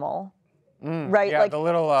stuffed animal. right? Yeah, like the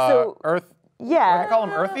little so, Earth. Yeah. What do they call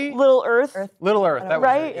them? Earthy? Little Earth. Little Earth. That was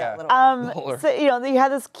Right? it, yeah. So, you know, you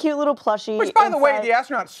had this cute little plushie. Which, by the way, inside-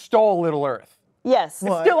 the astronauts stole Little Earth. Yes.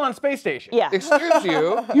 It's still on space station. Yeah. Excuse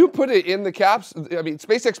you, you put it in the capsule. I mean,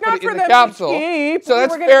 SpaceX put Not it in for the them to capsule. keep. So We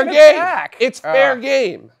that's were gonna fair get it game. back. It's fair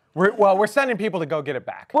game. We're sending people to go get it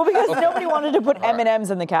back. Well, because nobody wanted to put M&Ms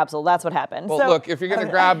in the capsule. That's what happened. Well, so, look, if you're gonna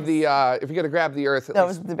grab the Earth, at That least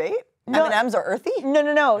was the debate. No. M&Ms are earthy.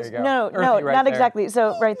 No, you go. Earthy right not there. exactly.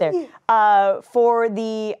 So right there, for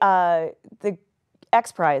the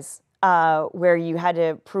X Prize, where you had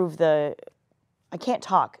to prove the, I can't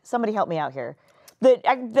talk. Somebody help me out here.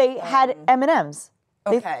 They had M&Ms.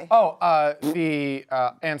 Okay. Oh, the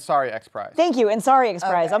Ansari X Prize. Thank you, and sorry, X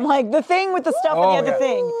Prize. Okay. I'm like the thing with the stuff Oh, and the other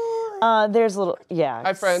yeah. thing. There's a little, yeah.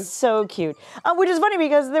 Hi, friend. So cute. Which is funny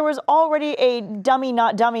because there was already a dummy,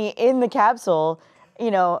 not dummy, in the capsule. You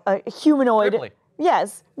know, a humanoid. Ripley.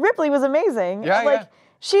 Yes, Ripley was amazing. Yeah, like, yeah.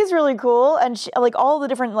 She's really cool, and she, like all the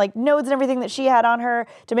different like nodes and everything that she had on her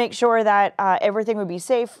to make sure that everything would be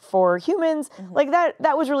safe for humans. Like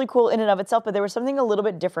that was really cool in and of itself. But there was something a little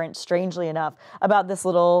bit different, strangely enough, about this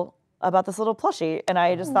little plushie, and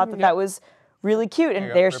I just thought that was really cute. And you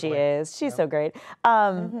go, there she Ripley. is. She's so great.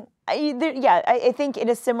 I think in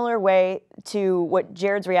a similar way to what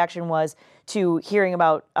Jared's reaction was to hearing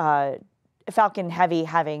about Falcon Heavy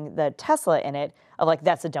having the Tesla in it, of like,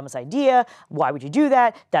 that's the dumbest idea. Why would you do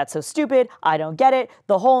that? That's so stupid. I don't get it.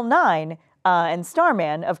 The whole nine. And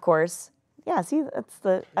Starman, of course. Yeah, see,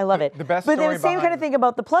 I love it. The best but story the same kind behind- of thing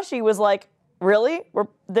about the plushie was like, really?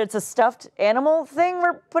 There's a stuffed animal thing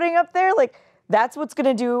we're putting up there? Like, that's what's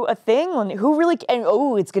gonna do a thing? And who really, and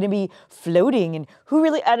oh, it's gonna be floating, and who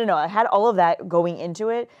really, I don't know. I had all of that going into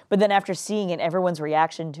it, but then after seeing it, everyone's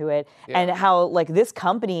reaction to it, and how like this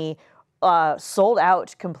company sold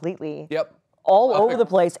out completely. Yep. All over the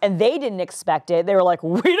place, and they didn't expect it. They were like,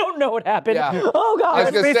 "We don't know what happened." Yeah. Oh I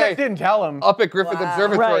was God! gonna SpaceX say, didn't tell them. up at Griffith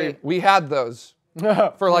Observatory, Right. we had those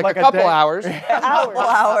for like a a couple day. hours. Couple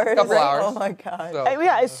hours. Couple hours. Oh my god. So-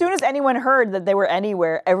 Yeah, as soon as anyone heard that they were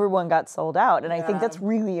anywhere, everyone got sold out, and I think that's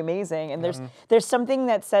really amazing. And there's something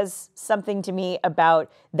that says something to me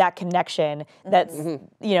about that connection. That's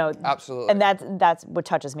you know, Absolutely. and that's what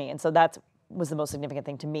touches me, and so that's was the most significant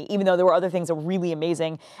thing to me, even though there were other things that were really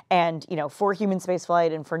amazing. And, you know, for human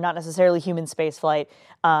spaceflight and for not necessarily human spaceflight,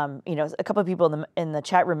 you know, a couple of people in the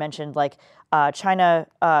chat room mentioned like China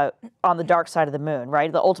on the dark side of the moon,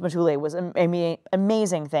 right? The Ultima Thule was an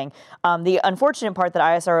amazing thing. The unfortunate part that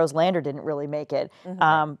ISRO's lander didn't really make it,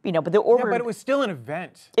 you know, but the orbiter, Yeah, but it was still an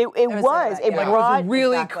event. it was an was. event, It yeah. It was brought a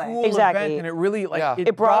really Exactly. cool Exactly. event, and it really like Yeah.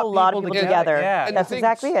 It brought a lot of people together. Yeah. And That's the thing-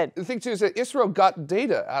 exactly it. The thing too is that ISRO got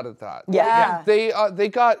data out of that. Yeah. They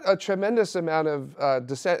got a tremendous amount of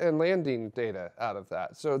descent and landing data out of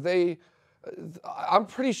that. So I'm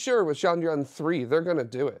pretty sure with Chandrayaan 3, they're going to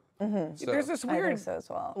do it. So- There's this I think weird, so as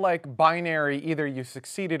well. like binary. Either you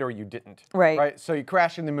succeeded or you didn't. Right. Right. So you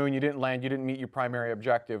crashed in the moon. You didn't land. You didn't meet your primary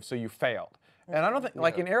objective. So you failed. And I don't think,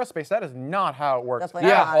 like in aerospace, that is not how it works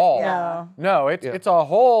Definitely at not, all. yeah. No, it's a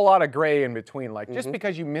whole lot of gray in between. Like just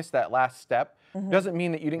because you missed that last step doesn't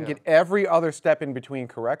mean that you didn't get every other step in between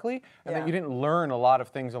correctly, and that you didn't learn a lot of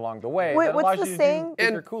things along the way. Wait, that what's allows the you to saying? do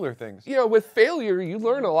bigger, And- cooler things. You know, with failure, you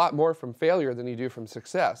learn a lot more from failure than you do from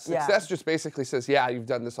success. Yeah. Success just basically says, yeah, you've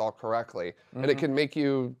done this all correctly. And it can make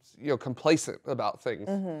you, complacent about things.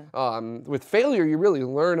 With failure, you really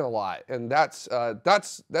learn a lot. And that's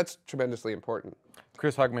tremendously important.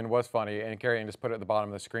 Chris Hugman was funny, and Carrie Ann just put it at the bottom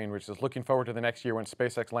of the screen, which is looking forward to the next year when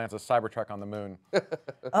SpaceX lands a Cybertruck on the moon.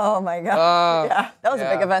 Oh my god. Yeah. That was a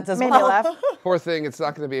big yeah. event as Made well. me laugh. Poor thing, it's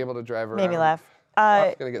not going to be able to drive around. Made me laugh.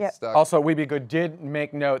 It's going to get yeah. stuck. Also, We Be Good did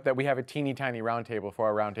make note that we have a teeny tiny roundtable for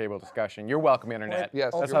our roundtable discussion. You're welcome, Internet.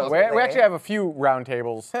 Yes, That's you're how, welcome. we actually have a few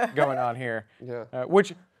roundtables going on here, Yeah.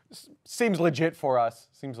 which seems legit for us.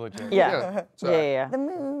 Seems legit. Yeah. So- Yeah. The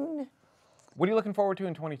moon. What are you looking forward to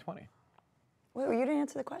in 2020? Wait, you didn't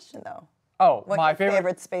answer the question though. Oh, What my your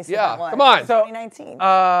favorite space Yeah, event was? come on. So, 2019.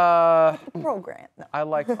 Program. No. I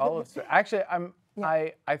like all of it. Actually,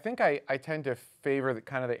 I think I tend to favor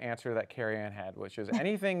the answer that Carrie Ann had, which is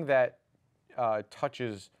anything that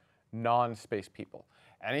touches non-space people,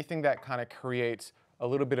 anything that kind of creates a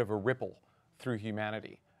little bit of a ripple through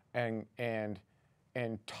humanity, and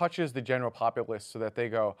touches the general populace so that they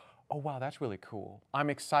go, oh wow, that's really cool. I'm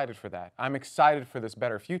excited for that. I'm excited for this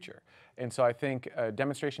better future. And so I think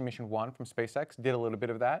Demonstration Mission 1 from SpaceX did a little bit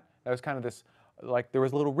of that. That was kind of this, like there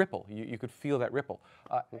was a little ripple. You could feel that ripple.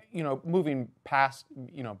 Moving past,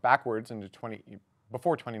 backwards into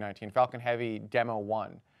before 2019, Falcon Heavy Demo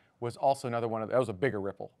 1 was also another one of that was a bigger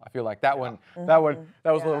ripple. I feel like that one that was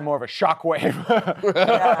a little more of a shock wave.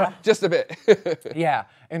 Just a bit. Yeah,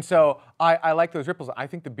 and so I like those ripples. I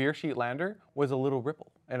think the Beer Sheet Lander was a little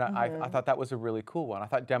ripple, and I thought that was a really cool one. I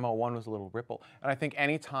thought Demo 1 was a little ripple, and I think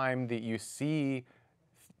anytime that you see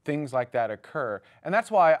things like that occur, and that's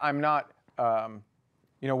why I'm not,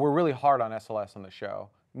 we're really hard on SLS on the show,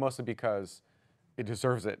 mostly because it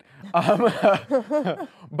deserves it.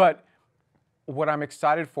 But what I'm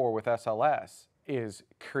excited for with SLS is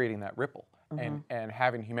creating that ripple and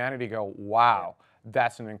having humanity go, wow,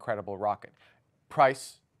 that's an incredible rocket.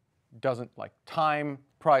 Price doesn't, like time,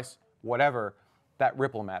 price, whatever, that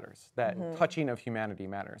ripple matters. That touching of humanity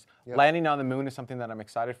matters. Landing on the moon is something that I'm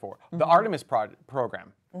excited for. The Artemis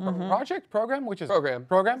program, program, which is Program.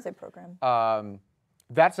 Say program.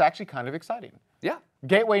 that's actually kind of exciting. Yeah.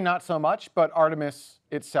 Gateway not so much, but Artemis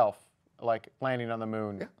itself, like landing on the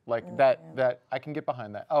moon, like that I can get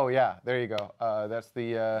behind that. Oh yeah, there you go. That's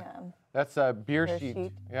the that's a beer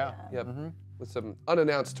sheet. Yeah. Yep. With some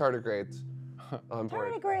unannounced tardigrades on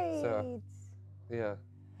board. Tardigrades. So, yeah.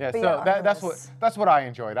 Yeah, But so yeah, that's what I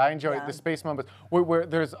enjoyed. I enjoyed the space moments where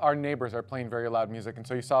there's our neighbors are playing very loud music, and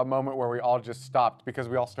so you saw a moment where we all just stopped because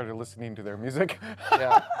we all started listening to their music.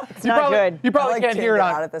 Yeah. It's not good. You probably like can't hear it tuned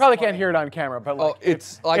out on at this can't point. hear it on camera, but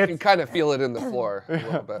like I can kind of feel it in the floor a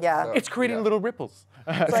little bit. Yeah. so, it's creating little ripples.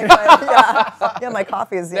 It's like my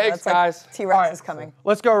coffee is Thanks, it's like guys. T-Rex is coming.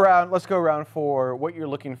 Let's go around for what you're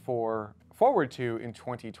looking forward to in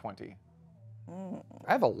 2020.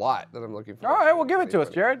 I have a lot that I'm looking for. All right, well, give it to us,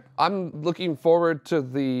 Jared. I'm looking forward to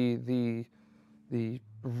the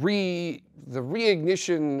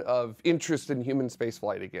reignition of interest in human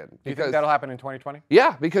spaceflight again. Do you think that'll happen in 2020?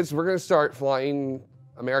 Yeah, because we're going to start flying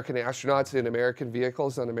American astronauts in American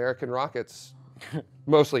vehicles on American rockets,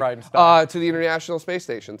 mostly, Pride and style. to the International Space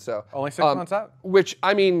Station. So Only 6 months out. which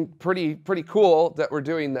I mean, pretty cool that we're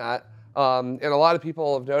doing that, and a lot of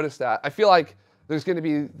people have noticed that. I feel like there's going to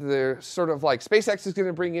be the sort of like SpaceX is going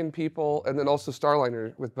to bring in people, and then also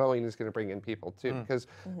Starliner with Boeing is going to bring in people too, because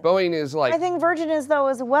Boeing is like. I think Virgin is though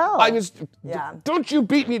as well. I just Yeah. don't you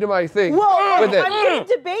beat me to my thing Well, with it. I'm going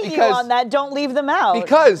to debate you Because- on that. Don't leave them out.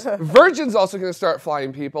 Because Virgin's also going to start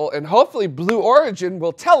flying people, and hopefully Blue Origin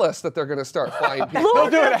will tell us that they're going to start flying people. Blue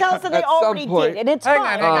Origin tells us that they at some already point. did, and it's Hang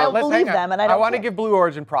fine. on, I'll let's believe hang on. them, and I don't want to care. give Blue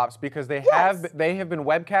Origin props because they have been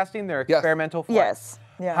webcasting their experimental flights. Yes.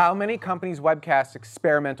 Yeah. How many companies webcast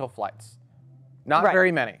experimental flights? Not Right.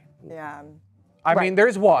 very many. Yeah. I Right. mean,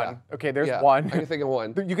 there's one. Okay, there's Yeah, one. I can think of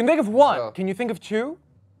one. You can think of one. So- Can you think of two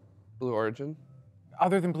Blue Origin.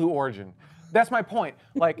 other than Blue Origin? That's my point.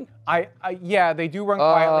 Like, yeah, they do run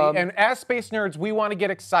quietly, and as space nerds, we want to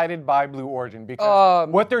get excited by Blue Origin because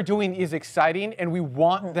what they're doing is exciting, and we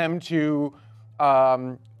want them to,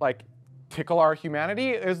 like, tickle our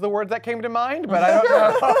humanity is the word that came to mind, but I don't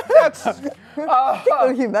know. That's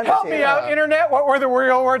humanity. help me out, internet. What were the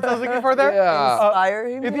real words I was looking for there? Yeah. Inspire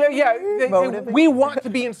humanity? Motivate. We want to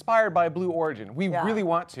be inspired by Blue Origin. We Yeah. really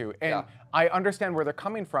want to, and I understand where they're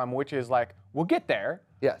coming from, which is like, we'll get there.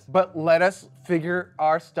 Yes. But let us figure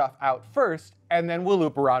our stuff out first, and then we'll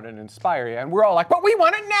loop around and inspire you. And we're all like, but we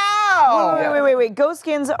want it now! Wait. Ghost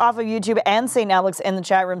Skins off of YouTube and St. Alex in the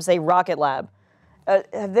chat room say Rocket Lab.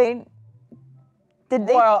 Have they? Did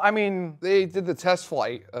they? Well, I mean, They did the test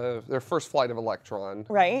flight. Their first flight of Electron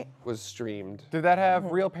Right. was streamed. did that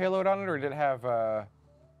have real payload on it, or did it have?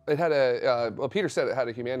 It had well, Peter said it had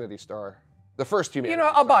a humanity star. The first humanity. You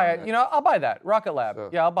know, I'll buy it. You know, I'll buy that Rocket Lab. So-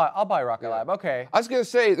 Yeah, I'll buy Rocket Lab. Okay. I was gonna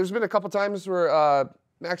say, there's been a couple times where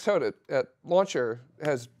Max Hodet at Launcher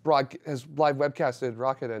has live webcasted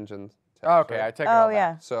rocket engines. Okay, I take it all Oh back.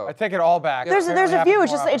 yeah. So I take it all back. There's a Apparently few.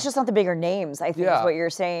 happens It's more just not the bigger names. I think Yeah. is what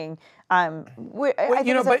you're saying. I think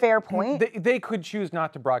it's a but fair point. They could choose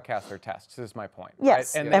not to broadcast their tests, is my point.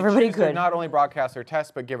 Yes, right? And they everybody choose to could. not only broadcast their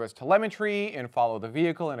tests, but give us telemetry and follow the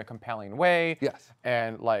vehicle in a compelling way. Yes.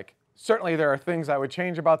 And like, certainly there are things I would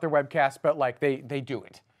change about their webcast, but like they do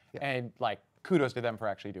it. And like, kudos to them for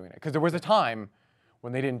actually doing it. Because there was a time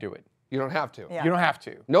when they didn't do it. you don't have to. Yeah. You don't have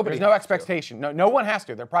to. Nobody There's no has to. expectation. No one has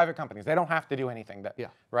to. They're private companies. They don't have to do anything. Yeah.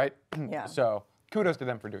 Right? Yeah. So kudos to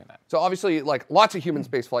them for doing that. So obviously, like lots of human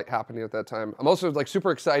spaceflight happening at that time. I'm also like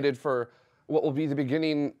super excited for what will be the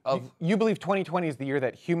beginning of You believe 2020 is the year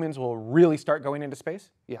that humans will really start going into space?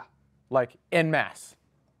 yeah. Like en masse.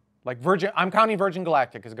 Like I'm counting Virgin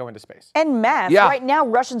Galactic as going to space. En masse. Yeah. Right now,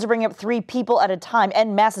 Russians are bringing up 3 people at a time.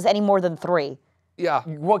 En masse is any more than 3. Yeah.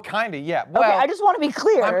 Well, kind of, yeah. Well, Okay, I just want to be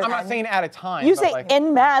clear. I'm not saying at a time. you but say like,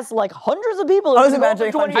 en masse, like hundreds of people. I was are gonna go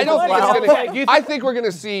imagining for hundreds I don't think it's 2020. gonna. Like, you I think we're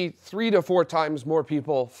gonna see 3 to 4 times more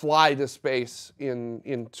people fly to space in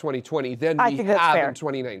 2020 than I we think that's have fair. in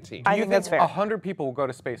 2019. I you think that's fair. 100 people will go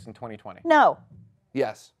to space in 2020? No.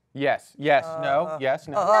 Yes. Yes, yes, no, yes,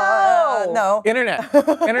 no. No. Internet,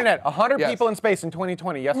 100 Yes. people in space in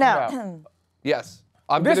 2020, yes No. or no? Yes.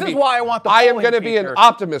 I'm This gonna is be, why I want the I am polling going to be an feature.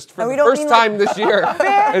 optimist for And we the don't first mean, like- time this year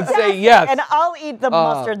and say yes. And I'll eat the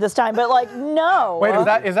mustard this time, but like, no. Wait, is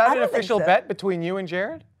that I an don't think official so. bet between you and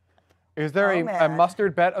Jared? Is there a man.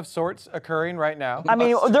 mustard bet of sorts occurring right now? I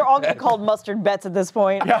mean, they're all getting called mustard bets at this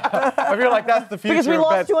point. I feel like that's the future Because we of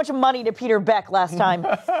lost bets. too much money to Peter Beck last time.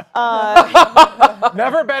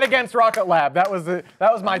 Never bet against Rocket Lab. That was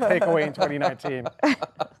my takeaway in 2019.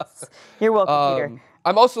 You're welcome, Peter.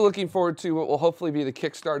 I'm also looking forward to what will hopefully be the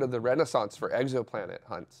kickstart of the renaissance for exoplanet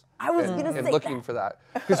hunts. I was going to And say looking that. for that.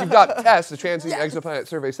 Because you've got TESS, the Transit Exoplanet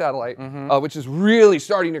Survey Satellite, which is really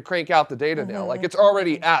starting to crank out the data now. Like it's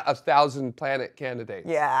already at 1,000 planet candidates.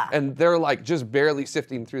 Yeah. And they're like just barely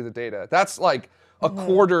sifting through the data. That's like a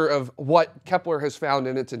quarter of what Kepler has found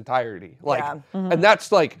in its entirety. Like, Yeah. and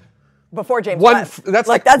that's like Before James one. Webb. That's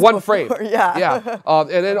like that's one before- frame. Yeah. Yeah. And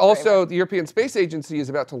then also the European Space Agency is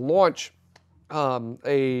about to launch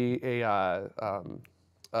a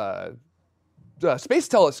space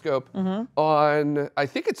telescope on, I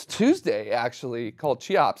think it's Tuesday actually, called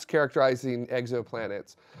CHEOPS, characterizing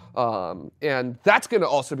exoplanets. And that's going to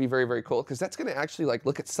also be very, very cool because that's going to actually like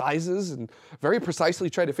look at sizes and very precisely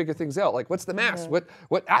try to figure things out. Like what's the mass? What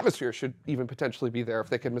atmosphere should even potentially be there if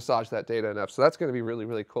they can massage that data enough? So that's going to be really,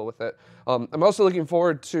 really cool with it. I'm also looking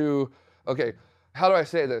forward to, okay, how do I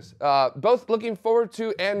say this? Both looking forward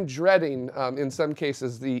to and dreading, in some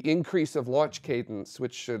cases, the increase of launch cadence,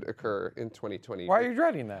 which should occur in 2020. Why are you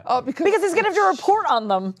dreading that? Because Because he's going to have to report on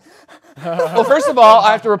them. well, first of all,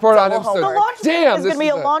 I have to report on them. Double So, The launch damn, is this going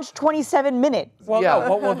to be a is launch 27-minute. Well, yeah. no,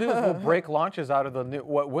 what we'll do is we'll break launches out of the new.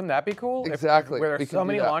 Wouldn't that be cool? Exactly. Where We there's can so do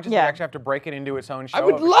many that. launches, Yeah. we actually have to break it into its own show. I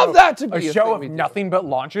would of- love of- that to be a show thing of we do. nothing but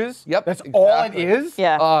launches. Yep, That's all it exactly. is.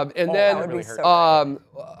 Yeah. And Oh, then that would really hurt.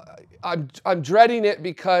 I'm dreading it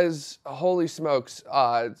because holy smokes,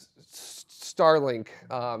 Starlink.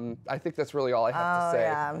 I think that's really all I have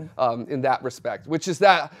to say in that respect. Which is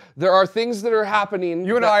that there are things that are happening.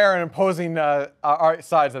 You and that I are on opposing our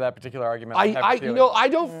sides of that particular argument. have a I feeling. I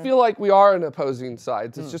don't feel like we are on opposing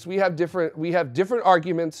sides. It's just we have different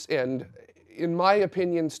arguments, and in my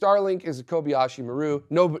opinion, Starlink is a Kobayashi Maru.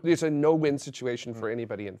 No, it's a no-win situation for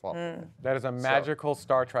anybody involved. That is a magical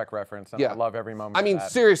Star Trek reference, and Yeah. I love every moment. I of mean,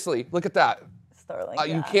 that. seriously, look at that. Starlink,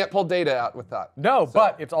 You yeah. can't pull data out with that. No,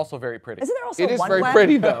 but it's also very pretty. Isn't there also It is OneWeb? very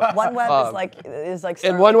pretty, though. OneWeb is like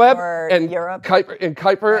And Starlink OneWeb for and Europe.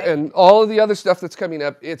 Kuiper right? and all of the other stuff that's coming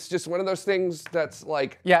up. It's just one of those things that's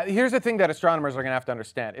like Yeah, here's the thing that astronomers are going to have to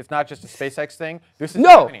understand. It's not just a SpaceX thing. This is no,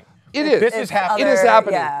 happening. it is. This is happening. It is other-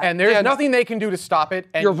 happening. yeah. And there's And- nothing they can do to stop it.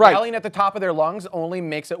 And You're right. yelling at the top of their lungs only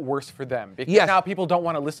makes it worse for them. Because Yes. now people don't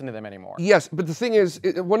want to listen to them anymore. Yes, but the thing is,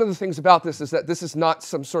 one of the things about this is that this is not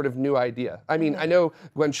some sort of new idea. I mean, I know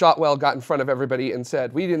when Shotwell got in front of everybody and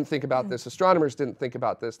said, we didn't think about this, astronomers didn't think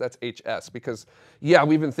about this, that's HS, because yeah,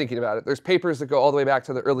 we've been thinking about it. There's papers that go all the way back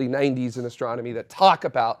to the early 90s in astronomy that talk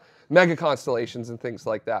about mega constellations and things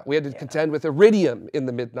like that. We had to contend with Iridium in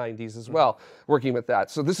the mid 90s as well, working with that.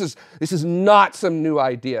 So this is not some new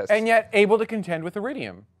idea. And yet able to contend with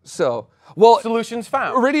Iridium. So, well, Solutions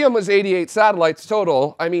found. Iridium was 88 satellites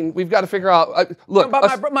total. I mean, we've got to figure out. Look,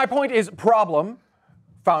 But my point is problem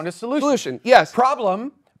found a solution. Solution, yes.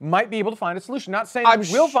 Problem might be able to find a solution. Not saying I'm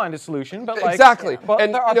we'll find a solution, but like exactly. Well,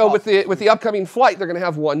 And there are you know, with possibilities. the upcoming flight, they're going to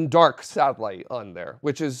have one dark satellite on there,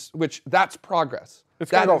 which that's progress. It's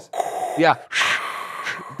That gonna is- yeah.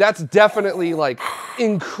 That's definitely like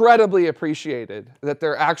incredibly appreciated that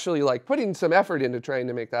they're actually like putting some effort into trying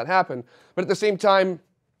to make that happen. But at the same time,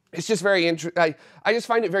 it's just very interesting. I just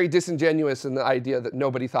find it very disingenuous in the idea that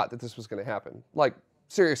nobody thought that this was going to happen. Like,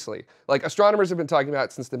 seriously. Like, astronomers have been talking about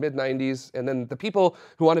it since the mid-90s, and then the people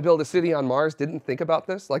who want to build a city on Mars didn't think about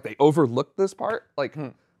this. Like, they overlooked this part. Like,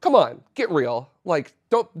 come on, get real. Like,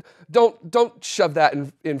 don't shove that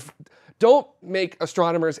in. Don't make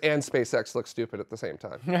astronomers and SpaceX look stupid at the same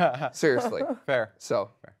time. Seriously. Fair.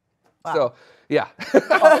 So, so yeah.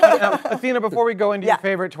 Now, Athena, before we go into Yeah. your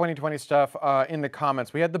favorite 2020 stuff, in the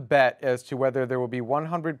comments, we had the bet as to whether there will be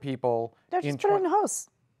 100 people No, just put it in host.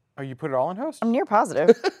 Oh, you put it all in host? I'm near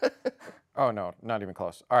positive. Oh, no, not even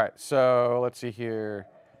close. All right, so let's see here.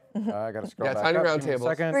 I got to scroll Yeah, back tiny up. round Give me a tables.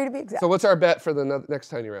 second. 3 to be exact. So what's our bet for the next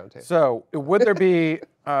tiny round table? So would there be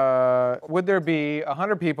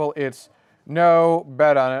 100 people? It's No,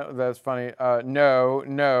 bet on it. That's funny. No,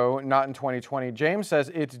 not in 2020. James says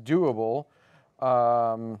it's doable.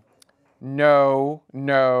 No,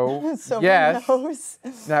 So many yes. no's.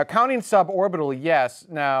 Now, counting suborbital, yes.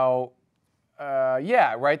 Now,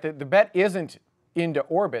 yeah, right. The bet isn't into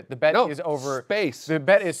orbit. The bet No, is over space. The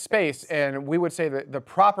bet is space, and we would say that the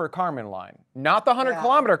proper Kármán line, not the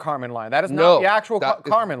 100-kilometer Kármán line. That is No, not the actual that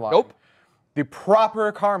is- Kármán line. nope. The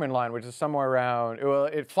proper Kármán line, which is somewhere around, well,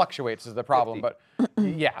 it fluctuates is the problem, 50. but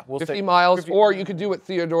yeah, we'll 50 say miles, 50 or you could do what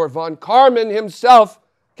Theodore von Karman himself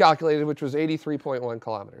calculated, which was 83.1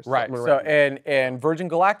 kilometers. right. something So around. and Virgin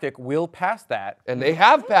Galactic will pass that. And they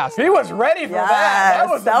have passed. He was ready for that.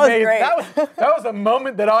 Yes, that was amazing. great. That was a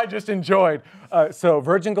moment that I just enjoyed. So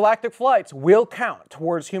Virgin Galactic flights will count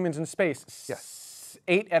towards humans in space. Yes.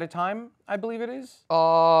 8 at a time, I believe it is.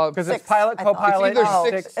 Because Because it's Six, pilot, I thought. co-pilot. It's either Oh,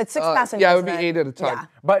 six- it's 6 uh, passengers. yeah, it would be and then- 8 at a time. Yeah.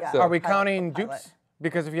 But Yeah. are we Pilot, counting co-pilot. dupes?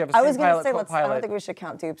 Because if you have the I same was going to pilot, say, I co-pilot. don't think we should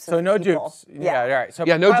count dupes. so as no people. dupes. Yeah, all right. So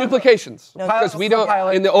yeah, no pilot- duplications. pilot, Because we don't,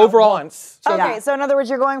 co-pilot in the count overall. once. So Okay, so in other words,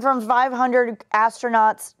 you're going from 500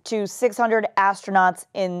 astronauts to 600 astronauts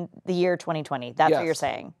in the year 2020. That's what Yes. you're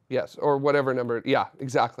saying. Yes, or whatever number. Yeah,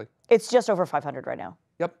 exactly. It's just over 500 right now.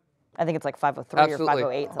 Yep. I think it's like 503 or Absolutely.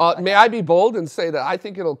 508. something like May that. I be bold and say that I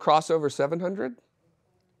think it'll cross over 700?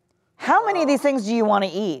 How many of these things do you want to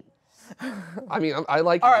eat? I mean, I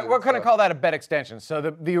like. All right, we're going to call that a bet extension. So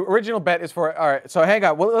the original bet is for, all right, so hang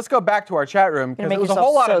on. Well, let's go back to our chat room because make it was a yourself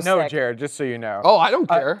whole lot so of no, sick. Jared, just so you know. Oh, I don't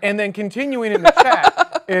care. And then continuing in the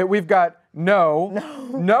chat, we've got no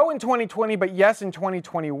in 2020, but yes in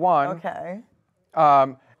 2021. Okay.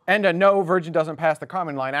 And a no, Virgin doesn't pass the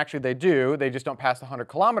Kármán line. Actually, they do. They just don't pass the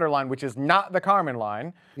 100-kilometer line, which is not the Kármán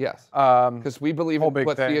line. Yes. Because we believe whole in big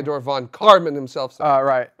what thing. Theodore von Karman himself said.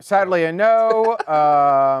 Right. Sadly, a no.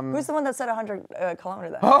 Who's the one that said 100 kilometer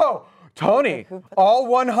then? Oh, Tony, all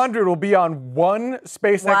 100 will be on one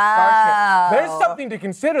SpaceX Wow. Starship. There's something to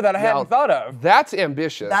consider that I hadn't thought of. That's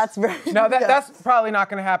ambitious. That's very. Now, yeah. that's probably not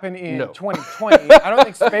going to happen in No. 2020. I don't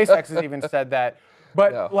think SpaceX has even said that.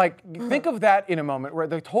 But, No. like, think of that in a moment where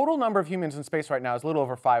the total number of humans in space right now is a little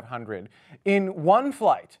over 500. In one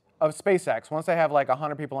flight of SpaceX, once they have like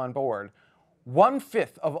 100 people on board,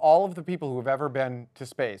 1/5 of all of the people who have ever been to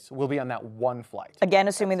space will be on that one flight. Again,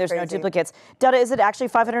 assuming there's no crazy. duplicates. Dada, is it actually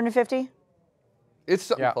 550? It's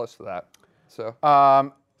something Yeah. close to that. So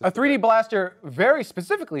A 3D blaster very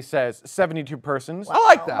specifically says 72 persons. I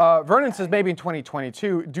like that. Vernon says maybe in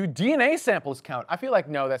 2022. Do DNA samples count? I feel like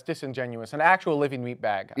no, that's disingenuous. An actual living meat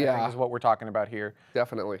bag, I Yeah. think is what we're talking about here.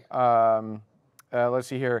 Definitely. Let's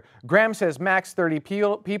see here. Graham says max 30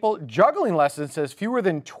 people. Juggling lessons says fewer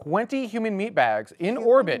than 20 human meat bags in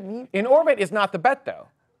orbit. In orbit is not the bet though.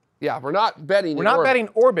 Yeah, we're not betting. We're not betting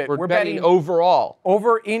orbit. We're, We're betting betting overall.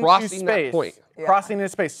 Over into Crossing that space. point. Crossing into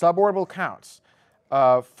space. Suborbital counts.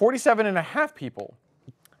 47 and a half people.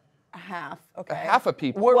 half. Okay. Half of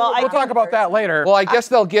people. We'll I talk think- about that later. Well, I guess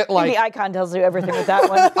they'll get like. the icon tells you everything with that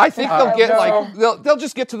one. I think they'll get no. like they'll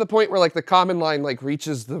just get to the point where like the common line like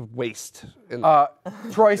reaches the waist. And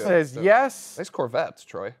Troy says yes. nice Corvettes,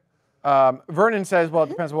 Troy. Vernon says, well, it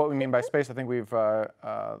depends on what we mean by space. I think we've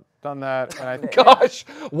done that. And I think, Gosh,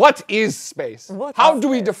 what is space? What How is do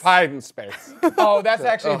we space? define space? oh, that's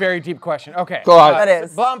actually a very deep question. Okay. Go on. That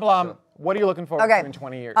is. Blom Blom, what are you looking forward Okay. to in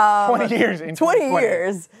 20 years? 20 years in 20 2020.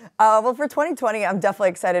 years. Well, for 2020, I'm definitely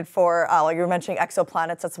excited for, like you were mentioning,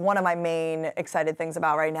 exoplanets. That's one of my main excited things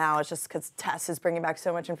about right now. It's just because TESS is bringing back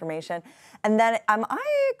so much information. And then, am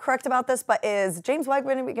I correct about this? But is James Webb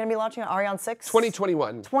going to be launching on Ariane 6?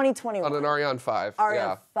 2021. 2021. On an Ariane 5. Ariane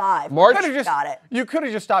yeah. 5. March- Got it. You could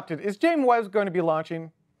have just stopped it. Is James Webb going to be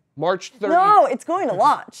launching? March 30th. No, it's going to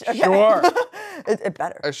launch. Okay. Sure. It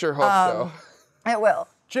better. I sure hope so. It will.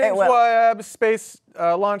 It James will. Webb Space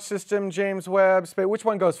Launch System, James Webb Space. Which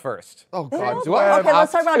one goes first? Oh God, James do I Webb. Okay,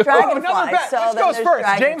 let's talk about Oh, Dragonfly. another bet. So Which then goes there's first?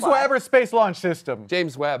 James Dragonfly. Webb or Space Launch System?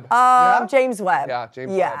 James Webb. James Webb. Yeah,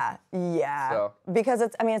 James Yeah, Webb. yeah. So. Because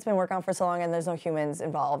it's been working on for so long, and there's no humans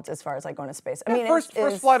involved as far as like going to space. I mean, first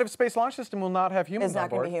flight of Space Launch System will not have humans is on not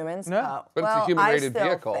going board. to be humans. No. Oh, But well, it's a human-rated I still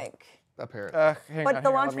vehicle. Think. Apparently. Hang But on, the hang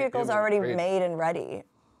on, launch let me- vehicle's already human-rated. made and ready.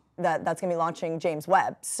 That's going to be launching James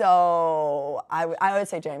Webb. So I would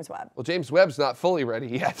say James Webb. Well, James Webb's not fully ready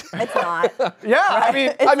yet. It's not. Yeah, I mean,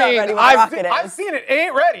 It's not ready when the rocket is. I've seen it. It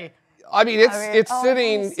ain't ready. I mean, it's mean, it's oh,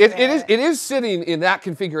 sitting. nice, It is sitting in that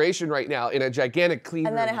configuration right now in a gigantic clean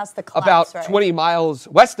And then room it has to collapse, about right? 20 miles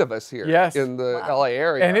west of us here. Yes. In the LA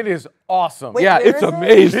area. And it is awesome. Wait, Yeah, where it's is it?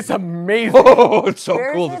 amazing. It's amazing. Oh, it's so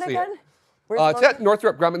Where cool is to it see again? it. Where's It's the at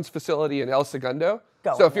Northrop Grumman's facility in El Segundo.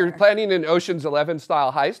 Go So if you're there. planning an Ocean's 11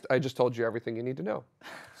 style heist, I just told you everything you need to know.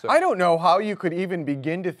 So. I don't know how you could even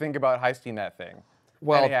begin to think about heisting that thing.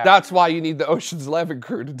 Well, Anyhow. that's why you need the Ocean's 11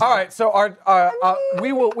 crew to do All right, so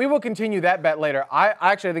we will continue that bet later. I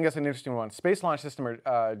actually think that's an interesting one. Space Launch System or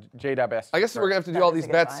JWS. I guess we're gonna have to do That all is a these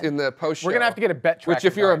good bets one. in the post show. We're gonna have to get a bet tracker. Which,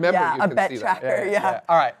 if you're a going. member, Yeah, you a can bet see tracker. that. Yeah.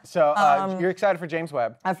 All right, so you're excited for James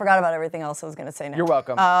Webb. I forgot about everything else I was gonna say now. You're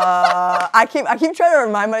welcome. I keep trying to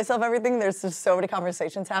remind myself everything. There's just so many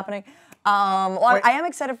conversations happening. Wait. I am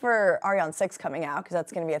excited for Ariane 6 coming out because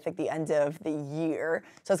that's going to be, I think, the end of the year.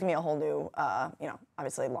 So it's going to be a whole new,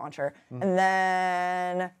 obviously launcher. And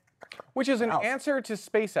then Which is an answer to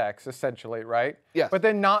SpaceX, essentially, right? Yes. But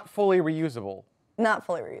then not fully reusable. not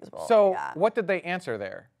fully reusable. So yeah. what did they answer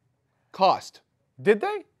there? Cost. Did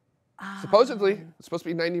they? Supposedly, it's supposed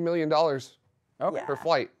to be $90 million Okay. per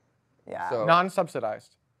flight. Yeah. So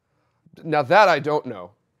Non-subsidized. now that I don't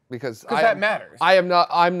know because that matters. I'm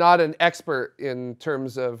not an expert in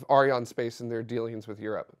terms of Arianespace and their dealings with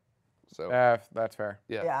Europe. So That's fair.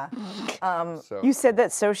 Yeah. So. You said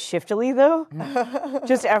that so shiftily, though.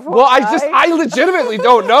 Just FYI. Well, I legitimately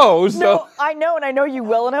don't know. So No, I know, and I know you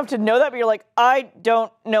well enough to know that, but you're like, I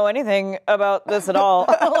don't know anything about this at all.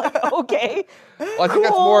 I'm like, okay. Well, I think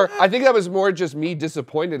that's more. I think that was more just me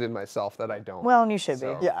disappointed in myself that I don't. Well, and you should be.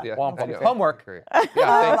 Yeah. Womp I womp. know. Homework. Yeah, thank you.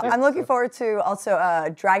 I'm looking forward to also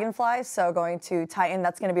Dragonfly, so going to Titan.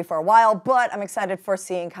 That's going to be for a while, but I'm excited for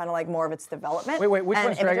seeing kind of like more of its development. Wait, which and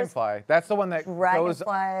one's images. Dragonfly? That's the one that goes,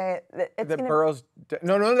 Dragonfly. It's that gonna, burrows.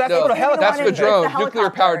 No, that's No, the little that's helicopter. the it's drone, helicopter.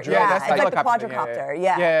 nuclear-powered drone. Yeah, That's it's the like the helicopter thing, quadricopter.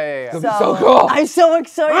 yeah. Yeah. Yeah. That'd be so cool. I'm so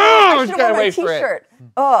excited. I I was should gonna have worn a wait for it. t-shirt.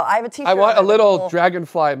 Oh, I have a t-shirt. I want a with little cool-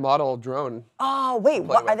 Dragonfly model drone. Oh, wait,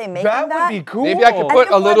 what are they making That that? would be cool. Maybe I could And put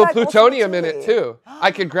you a can little fly back plutonium in it ultimately. too.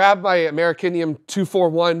 I could grab my Americanium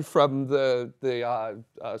 241 from the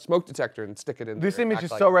smoke detector and stick it in. This there and image act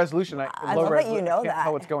is like so it. resolution. I low love that resolu- you know I can't tell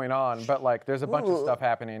that. what's going on, but like there's a bunch of Ooh. stuff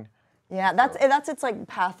happening. Yeah, that's its like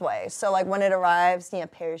pathway. So like when it arrives,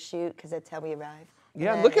 parachute because that's how we arrive. And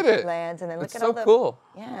Yeah, then look at it. Lands and then look It's at so all the. cool.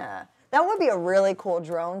 Yeah, that would be a really cool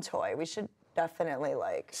drone toy. We should definitely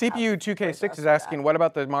like. CPU 2K6 is asking, what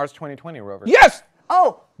about the Mars 2020 rover? Yes.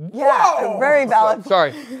 Oh, yeah, Whoa! very valid.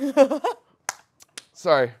 Sorry.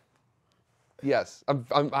 Sorry. Yes, I'm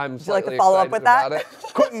you like to slightly follow up excited with that? about it.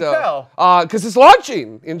 Couldn't tell. Because it's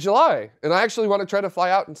launching in July, and I actually want to try to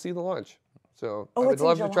fly out and see the launch. So I would it's in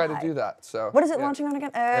love to try to July. do that. So What is it yeah. launching on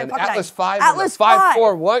again? An Pocket Atlas Nine. 5 Atlas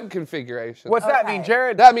 541 configuration. What's that mean, Okay.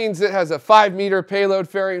 Jared? That means it has a 5-meter payload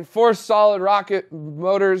fairing, 4 solid rocket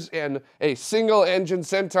motors, and a single-engine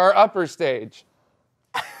Centaur upper stage.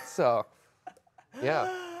 So,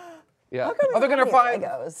 yeah. Yeah. Are they going to Many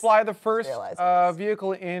Legos. fly the first realize this.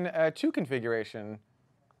 vehicle in a 2 configuration?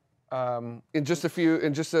 In just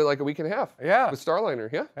like a week and a half. Yeah. With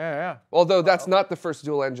Starliner, yeah. Yeah. Although that's not the first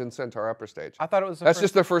dual-engine Centaur upper stage. I thought it was the That's first.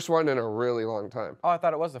 just the first one in a really long time. Oh, I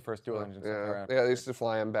thought it was the first dual engine. Yeah, they used to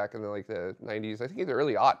fly them back in the 90s. I think in the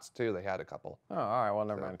early aughts too. They had a couple. Oh, all right. Well,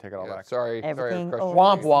 never mind. Take it all Yeah, back. sorry, Everything sorry. over.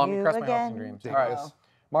 Womp womp. You Crushed my hopes and again. dreams. All right. Yes.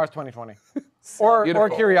 Mars 2020. or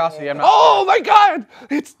Beautiful. Curiosity. I'm not. Oh my God!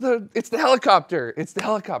 It's the helicopter. It's the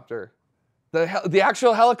helicopter. The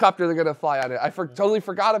actual helicopter they're gonna fly on it. I totally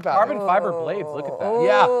forgot about Carbon it. fiber blades. Look at that.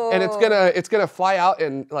 Yeah, and it's gonna fly out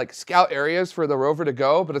and like scout areas for the rover to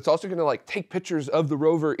go, but it's also gonna like take pictures of the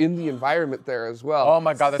rover in the environment there as well. Oh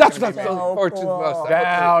my God, That's that's what gonna I'm be looking so forward to the most. cool.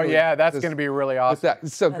 Oh yeah, that's This- gonna be really With awesome. that.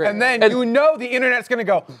 It's so great. And then you know the internet's gonna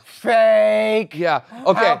go fake. yeah,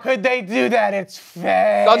 okay. How could they do that? It's fake.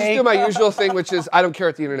 I'll just do my usual thing, which is I don't care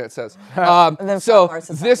what the internet says. And then So Mars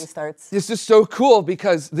Society starts. this is so cool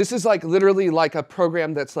because this is like literally like a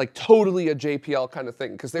program that's like totally a JPL kind of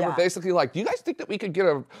thing. Because they were Yeah. basically like, do you guys think that we could get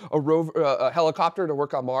a rover, a helicopter to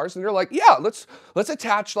work on Mars? And they're like, yeah, let's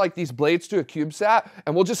attach like these blades to a CubeSat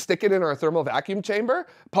and we'll just stick it in our thermal vacuum chamber,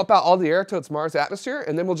 pump out all the air to its Mars atmosphere,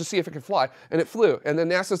 and then we'll just see if it can fly. And it flew. And then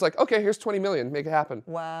NASA's like, okay, here's 20 million, make it happen.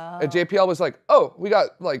 Wow. And JPL was like, oh, we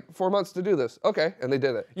got like 4 months to do this. Okay, and they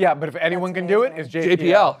did it. Yeah, but if anyone can do it, it's JPL.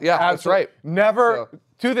 JPL, yeah, that's right. Never. So-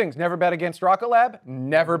 Two things: never bet against Rocket Lab.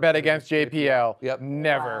 Never bet against JPL. Yep.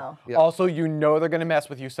 Never. Wow. Yep. Also, you know they're gonna mess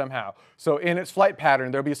with you somehow. So in its flight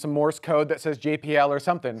pattern, there'll be some Morse code that says JPL or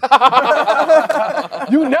something.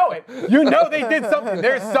 You know it. You know they did something.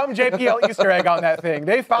 There's some JPL Easter egg on that thing.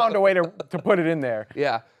 They found a way to put it in there.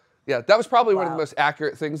 Yeah, yeah, that was probably one of the most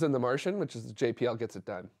accurate things in The Martian, which is the JPL gets it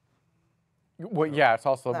done. Well, yeah, it's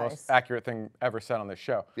also the Nice. most accurate thing ever said on this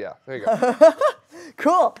show. Yeah, there you go.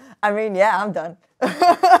 Cool. I mean, yeah, I'm done.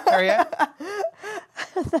 Harriet?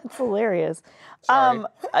 That's hilarious. Sorry.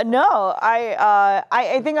 No,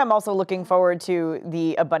 I think I'm also looking forward to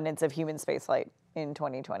the abundance of human spaceflight in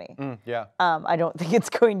 2020. Yeah. I don't think it's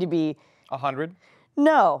going to be. 100.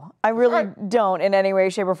 No, I really don't in any way,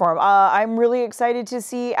 shape, or form. I'm really excited to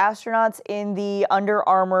see astronauts in the Under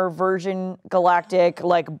Armour Virgin Galactic,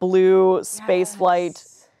 like blue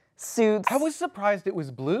spaceflight suits. I was surprised it was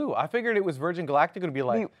blue. I figured it was Virgin Galactic would be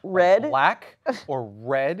like red? black or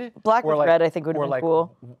red. Black or with like, red, I think, would have or been like,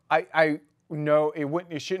 cool. No, it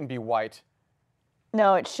wouldn't. It shouldn't be white.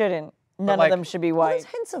 No, it shouldn't. None like- of them should be Well, there's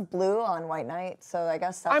white. hints of blue on White Knight, so I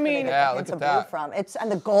guess that's I mean- where they get Yeah, the look hints at of blue that. from.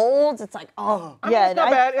 And the golds, it's like, oh. I mean, Yeah, it's not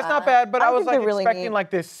I- bad. It's not bad. But I I was think like they're really expecting neat.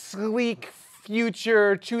 like this sleek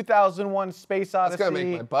future 2001 Space Odyssey. That's gonna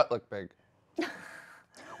make my butt look big.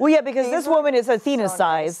 Well, yeah, because These this are woman is Athena so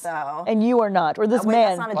size, nice, though. and you are not, or this Wait,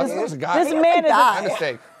 man. that's not a Oh, dude. that was a guy. This I man is. guy. My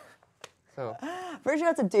mistake. So Pretty sure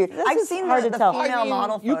that's a dude. I've is seen hard the to tell. female I mean,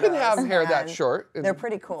 model you can have photos, hair that and short. And They're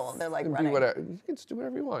pretty cool. They're like do running. whatever. You can just do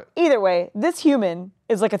whatever you want. Either way, this human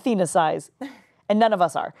is like Athena size, and none of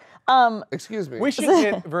us are. Excuse me. We should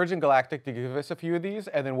get Virgin Galactic to give us a few of these,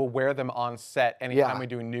 and then we'll wear them on set anytime Yeah. we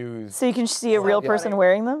do news. So you can see a real person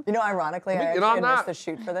wearing them. You know, ironically, I get on actually missed that? the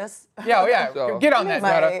shoot for this. Yeah, yeah. So- Get on that,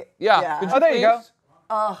 Nada. My- Yeah. Could Oh, there you go.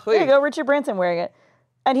 please? There you go, Richard Branson wearing it,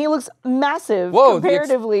 and he looks massive Whoa,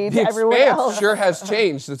 comparatively the to everyone Expanse else. sure has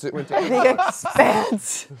changed since it went to The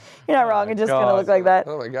Expanse. You're not wrong. It's just gonna look like that.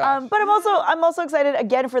 Oh my gosh. But I'm also excited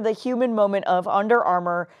again for the human moment of Under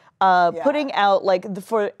Armour putting out like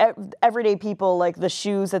for everyday people like the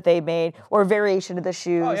shoes that they made or a variation of the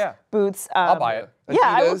shoes, yeah. boots. I'll buy it. Yeah,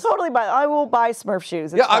 I will Adidas. totally buy. I will buy Smurf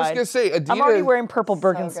shoes. It's Yeah, I was fine. gonna say Adidas. I'm already wearing purple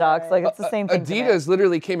Birkenstocks. good. Like it's the same thing. to me. Adidas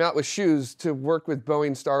literally came out with shoes to work with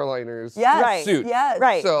Boeing Starliners. Yes. Right. Suit. Yes.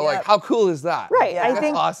 Right. So like, Yep. how cool is that? Right. Yeah. I That's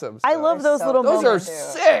think awesome. I So- love those so little Those are moments.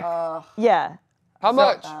 sick. Yeah. How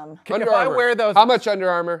much? if Under I Armour. wear those- How much Under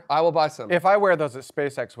Armour? I will buy some. If I wear those at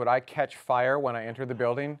SpaceX, would I catch fire when I enter the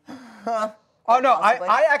building? Oh no, Possibly.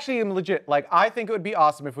 I actually am legit. Like, I think it would be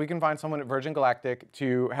awesome if we can find someone at Virgin Galactic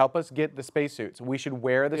to help us get the spacesuits. We should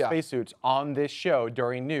wear the Yeah. spacesuits on this show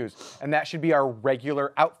during news, and that should be our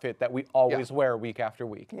regular outfit that we always wear week after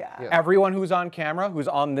week. Yeah. Yeah. Everyone who's on camera, who's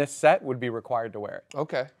on this set, would be required to wear it.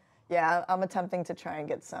 Okay. Yeah, I'm attempting to try and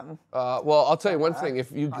get some. Well, I'll tell you one thing.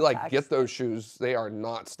 If you like contacts. get those shoes, they are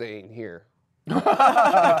not staying here. if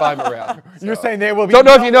I'm around. You're So. saying they will be. Don't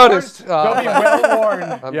know if you well-worn? noticed. They'll be well worn.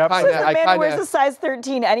 Yep. kinda- The I man kinda- wears a size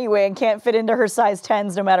 13 anyway and can't fit into her size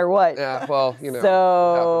 10s no matter what. Yeah. Well, you know. it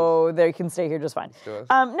So they can stay here just fine. do it.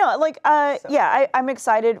 No, like, yeah, I'm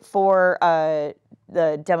excited for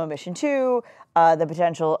the demo mission 2, the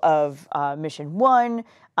potential of mission 1.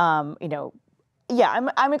 You know, yeah,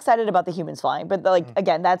 I'm excited about the humans flying, but like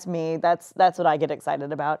again, that's me. That's what I get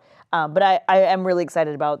excited about. But I am really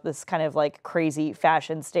excited about this kind of like crazy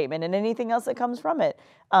fashion statement and anything else that comes from it.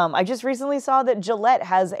 I just recently saw that Gillette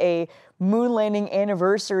has a moon landing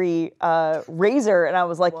anniversary razor, and I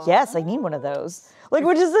was like, yes, I need one of those. Like,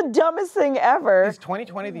 which is the dumbest thing ever. Is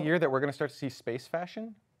 2020 the year that we're going to start to see space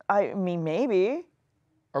fashion? I mean, maybe.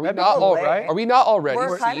 Are we That'd be not cool, all right? Are we not already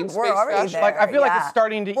We're kind seeing of, space we're already fashion? there. Like, I feel like it's yeah.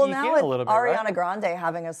 starting to well, eke now in with a little bit, Ariana right? Grande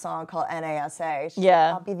having a song called NASA. She's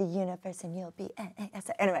Yeah. like, I'll be the universe and you'll be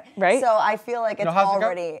NASA. Anyway, Right? So I feel like it's how's it go?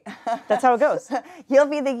 already. That's how it goes. You'll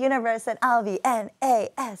be the universe and I'll be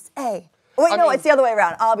NASA. Wait, no, mean- it's the other way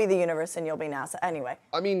around. I'll be the universe and you'll be NASA. Anyway.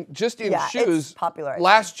 I mean, just in Yeah, it's shoes. popular, I think.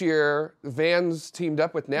 Last year, Vans teamed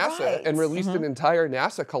up with NASA Right. and released an entire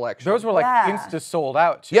NASA collection. Those were like Yeah. insta sold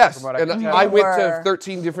out too. Yes, from what I and can tell. I went to were.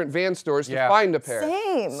 13 different Van stores to Yeah. find a pair.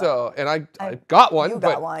 Same. So, and I got one, you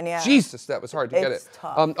but got one, yeah. Jesus, that was hard to get It's it.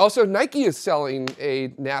 tough. Also, Nike is selling a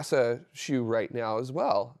NASA shoe right now as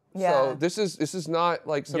well. Yeah. So this is not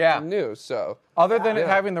like something Yeah. new. So Other than it Yeah.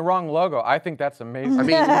 having the wrong logo, I think that's amazing.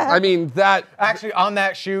 I mean that. Actually, on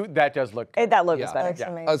that shoe, that does look good. That logo is Yeah. better. Looks Yeah.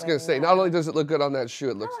 amazing. I was gonna say, not only does it look good on that shoe,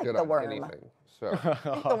 it looks like good the on worm. anything. So, I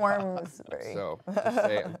think the worm is very. so, just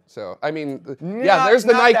saying. So, I mean, yeah, Not- there's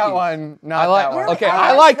the not Nike. that one, not I like. that one. Okay, Really?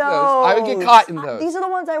 I like those. I would get those. caught in those. These are the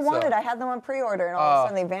ones I wanted. I had them on pre-order, and all of a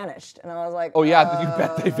sudden they vanished. And I was like, Oh yeah, you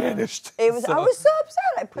bet they vanished. It was. I was so upset.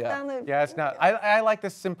 I put Yeah. down the. Yeah, it's not. I like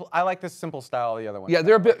this simple. I like this simple style. The other one. Yeah,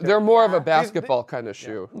 they're more of a basketball kind of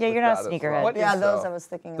shoe. Yeah, you're with not a that as sneakerhead. well. What Yeah, is those so- I was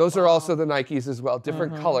thinking. Those as are well. also the Nikes as well,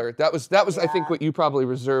 different color. That was I think Yeah. what you probably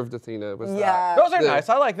reserved, Athena. Was Yeah. Those are The- nice.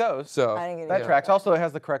 I like those. So I didn't get that either. tracks. Also, it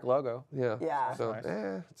has the correct logo. yeah. Yeah. So Nice.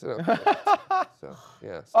 it's okay. So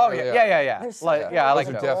yeah. So, Oh yeah. They're so Like, good. yeah, I like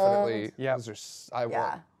Those are those. definitely. Yeah. Those are I Yeah.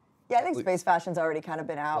 want. Yeah, I think space fashion's already kind of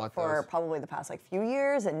been out Want for those. probably the past like few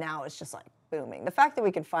years, and now it's just like booming. The fact that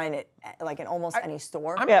we can find it like in almost any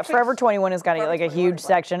store. Yeah, Forever 21 has got Forever like a 21 huge is like-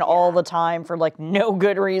 section all the time for like no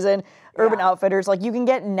good reason. Urban Yeah. Outfitters, like you can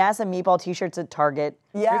get NASA meatball t-shirts at Target.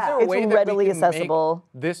 Yeah. Is there a It's way that we readily can accessible.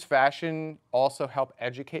 Make this fashion also help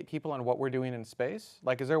educate people on what we're doing in space?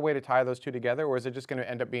 Like, is there a way to tie those two together, or is it just going to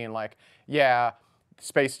end up being like, yeah,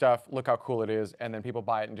 space stuff, look how cool it is, and then people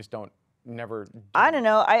buy it and just never. I don't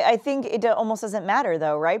know. I think it almost doesn't matter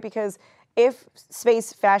though, right? Because if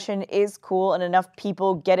space fashion is cool and enough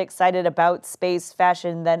people get excited about space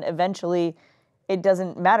fashion, then eventually it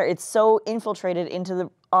doesn't matter. It's so infiltrated into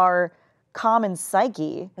our common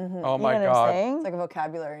psyche. Oh You my know what I'm God. saying? It's like a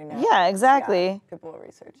vocabulary now. Yeah, exactly. People will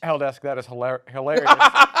research. Helldesk, that is hilarious.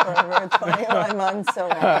 Forever 21 months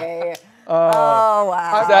away. Oh,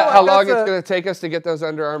 wow. Is that like how long that's it's a- going to take us to get those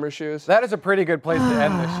Under Armour shoes? That is a pretty good place to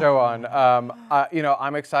end the show on.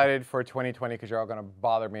 I'm excited for 2020 because you're all going to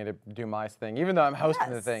bother me to do my thing, even though I'm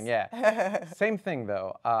hosting the thing. Yeah. Same thing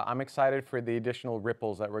though. I'm excited for the additional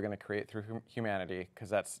ripples that we're going to create through humanity, because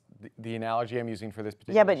that's the analogy I'm using for this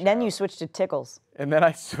particular. Yeah, but then show. you switch to tickles. And then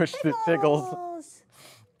I switched to tickles.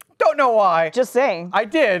 Don't know why. Just saying. I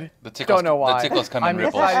did. The tickles- Don't know why. the tickles come in I'm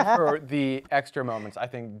ripples. excited for the extra moments. I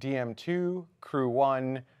think DM2, Crew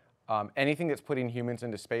 1, anything that's putting humans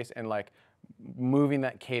into space and like moving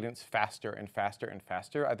that cadence faster and faster and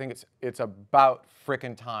faster. I think it's about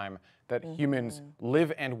frickin' time that humans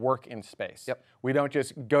live and work in space. Yep. We don't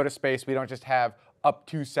just go to space. We don't just have up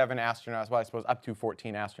to 7 astronauts. Well, I suppose up to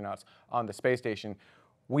 14 astronauts on the space station.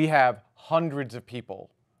 We have hundreds of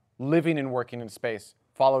people living and working in space,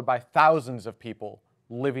 followed by thousands of people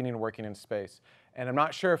living and working in space. And I'm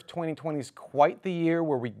not sure if 2020 is quite the year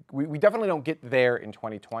where we definitely don't get there in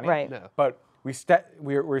 2020. Right. No. But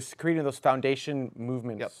we're creating those foundation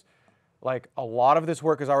movements. Yep. Like a lot of this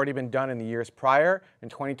work has already been done in the years prior,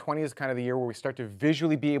 and 2020 is kind of the year where we start to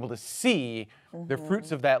visually be able to see the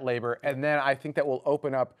fruits of that labor. And then I think that will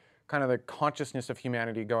open up kind of the consciousness of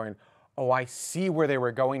humanity going, oh, I see where they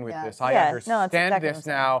were going with Yes. this. I Yeah, no, understand that's exactly what this I'm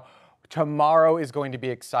saying. now. Tomorrow is going to be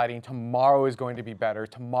exciting. Tomorrow is going to be better.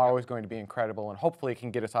 Tomorrow is going to be incredible, and hopefully it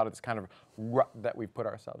can get us out of this kind of rut that we've put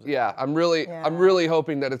ourselves in. Yeah, I'm really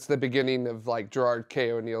hoping that it's the beginning of like Gerard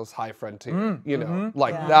K. O'Neill's High Frontier. You know,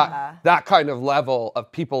 like that kind of level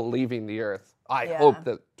of people leaving the Earth. I hope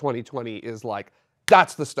that 2020 is like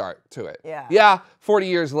that's the start to it. Yeah. Yeah, 40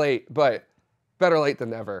 years late, but better late than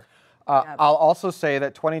never. I'll also say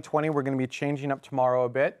that 2020 we're going to be changing up tomorrow a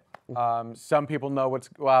bit. Some people know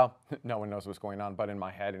no one knows what's going on, but in my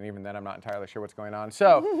head, and even then I'm not entirely sure what's going on.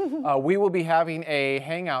 So we will be having a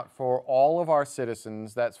hangout for all of our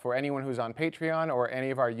citizens. That's for anyone who's on Patreon or any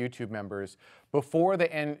of our YouTube members before the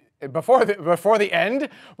end of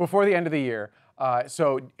the year.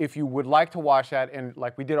 So if you would like to watch that, and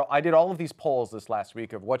like I did all of these polls this last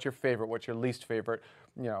week of what's your favorite, what's your least favorite,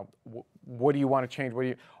 what do you want to change,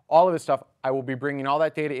 all of this stuff. I will be bringing all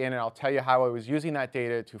that data in, and I'll tell you how I was using that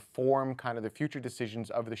data to form kind of the future decisions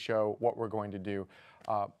of the show, what we're going to do.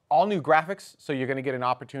 All new graphics, so you're going to get an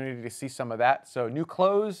opportunity to see some of that. So new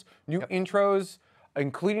clothes, new intros,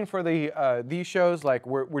 including for these shows. Like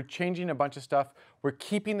we're changing a bunch of stuff. We're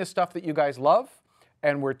keeping the stuff that you guys love,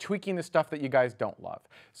 and we're tweaking the stuff that you guys don't love.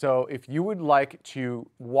 So if you would like to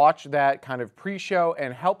watch that kind of pre-show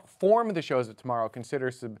and help form the shows of tomorrow, consider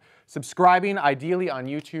subscribing, ideally on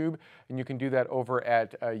YouTube, and you can do that over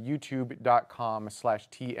at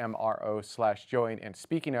youtube.com/TMRO/join. And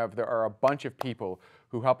speaking of, there are a bunch of people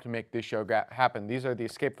who helped to make this show happen. These are the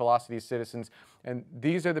Escape Velocity citizens, and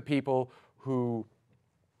these are the people who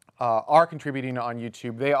are contributing on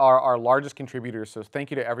YouTube. They are our largest contributors, so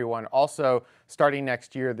thank you to everyone. Also, starting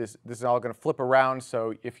next year, this is all going to flip around,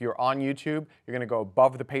 so if you're on YouTube, you're going to go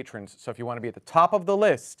above the patrons. So if you want to be at the top of the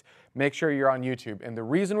list, make sure you're on YouTube. And the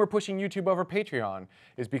reason we're pushing YouTube over Patreon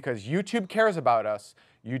is because YouTube cares about us,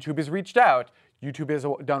 YouTube has reached out, YouTube has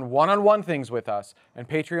done one-on-one things with us, and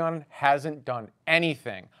Patreon hasn't done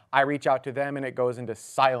anything. I reach out to them and it goes into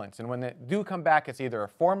silence. And when they do come back, it's either a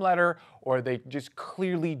form letter or they just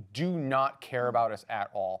clearly do not care about us at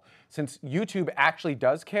all. Since YouTube actually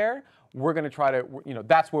does care, we're going to try to,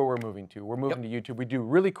 that's where we're moving to. We're moving to YouTube. We do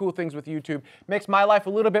really cool things with YouTube. Makes my life a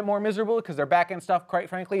little bit more miserable because their back-end stuff, quite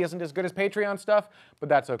frankly, isn't as good as Patreon stuff, but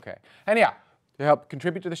that's okay. And yeah, to help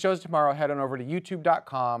contribute to the shows tomorrow, head on over to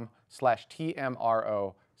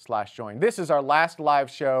youtube.com/TMRO/join. This is our last live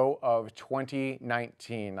show of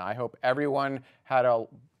 2019. I hope everyone had a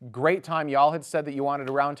great time. Y'all had said that you wanted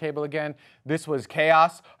a roundtable again. This was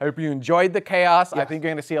chaos. I hope you enjoyed the chaos. I think you're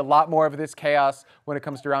going to see a lot more of this chaos when it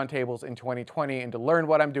comes to roundtables in 2020. And to learn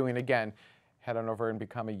what I'm doing again, head on over and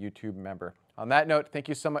become a YouTube member. On that note, thank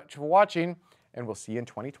you so much for watching, and we'll see you in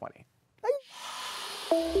 2020. Bye.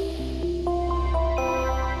 Bye.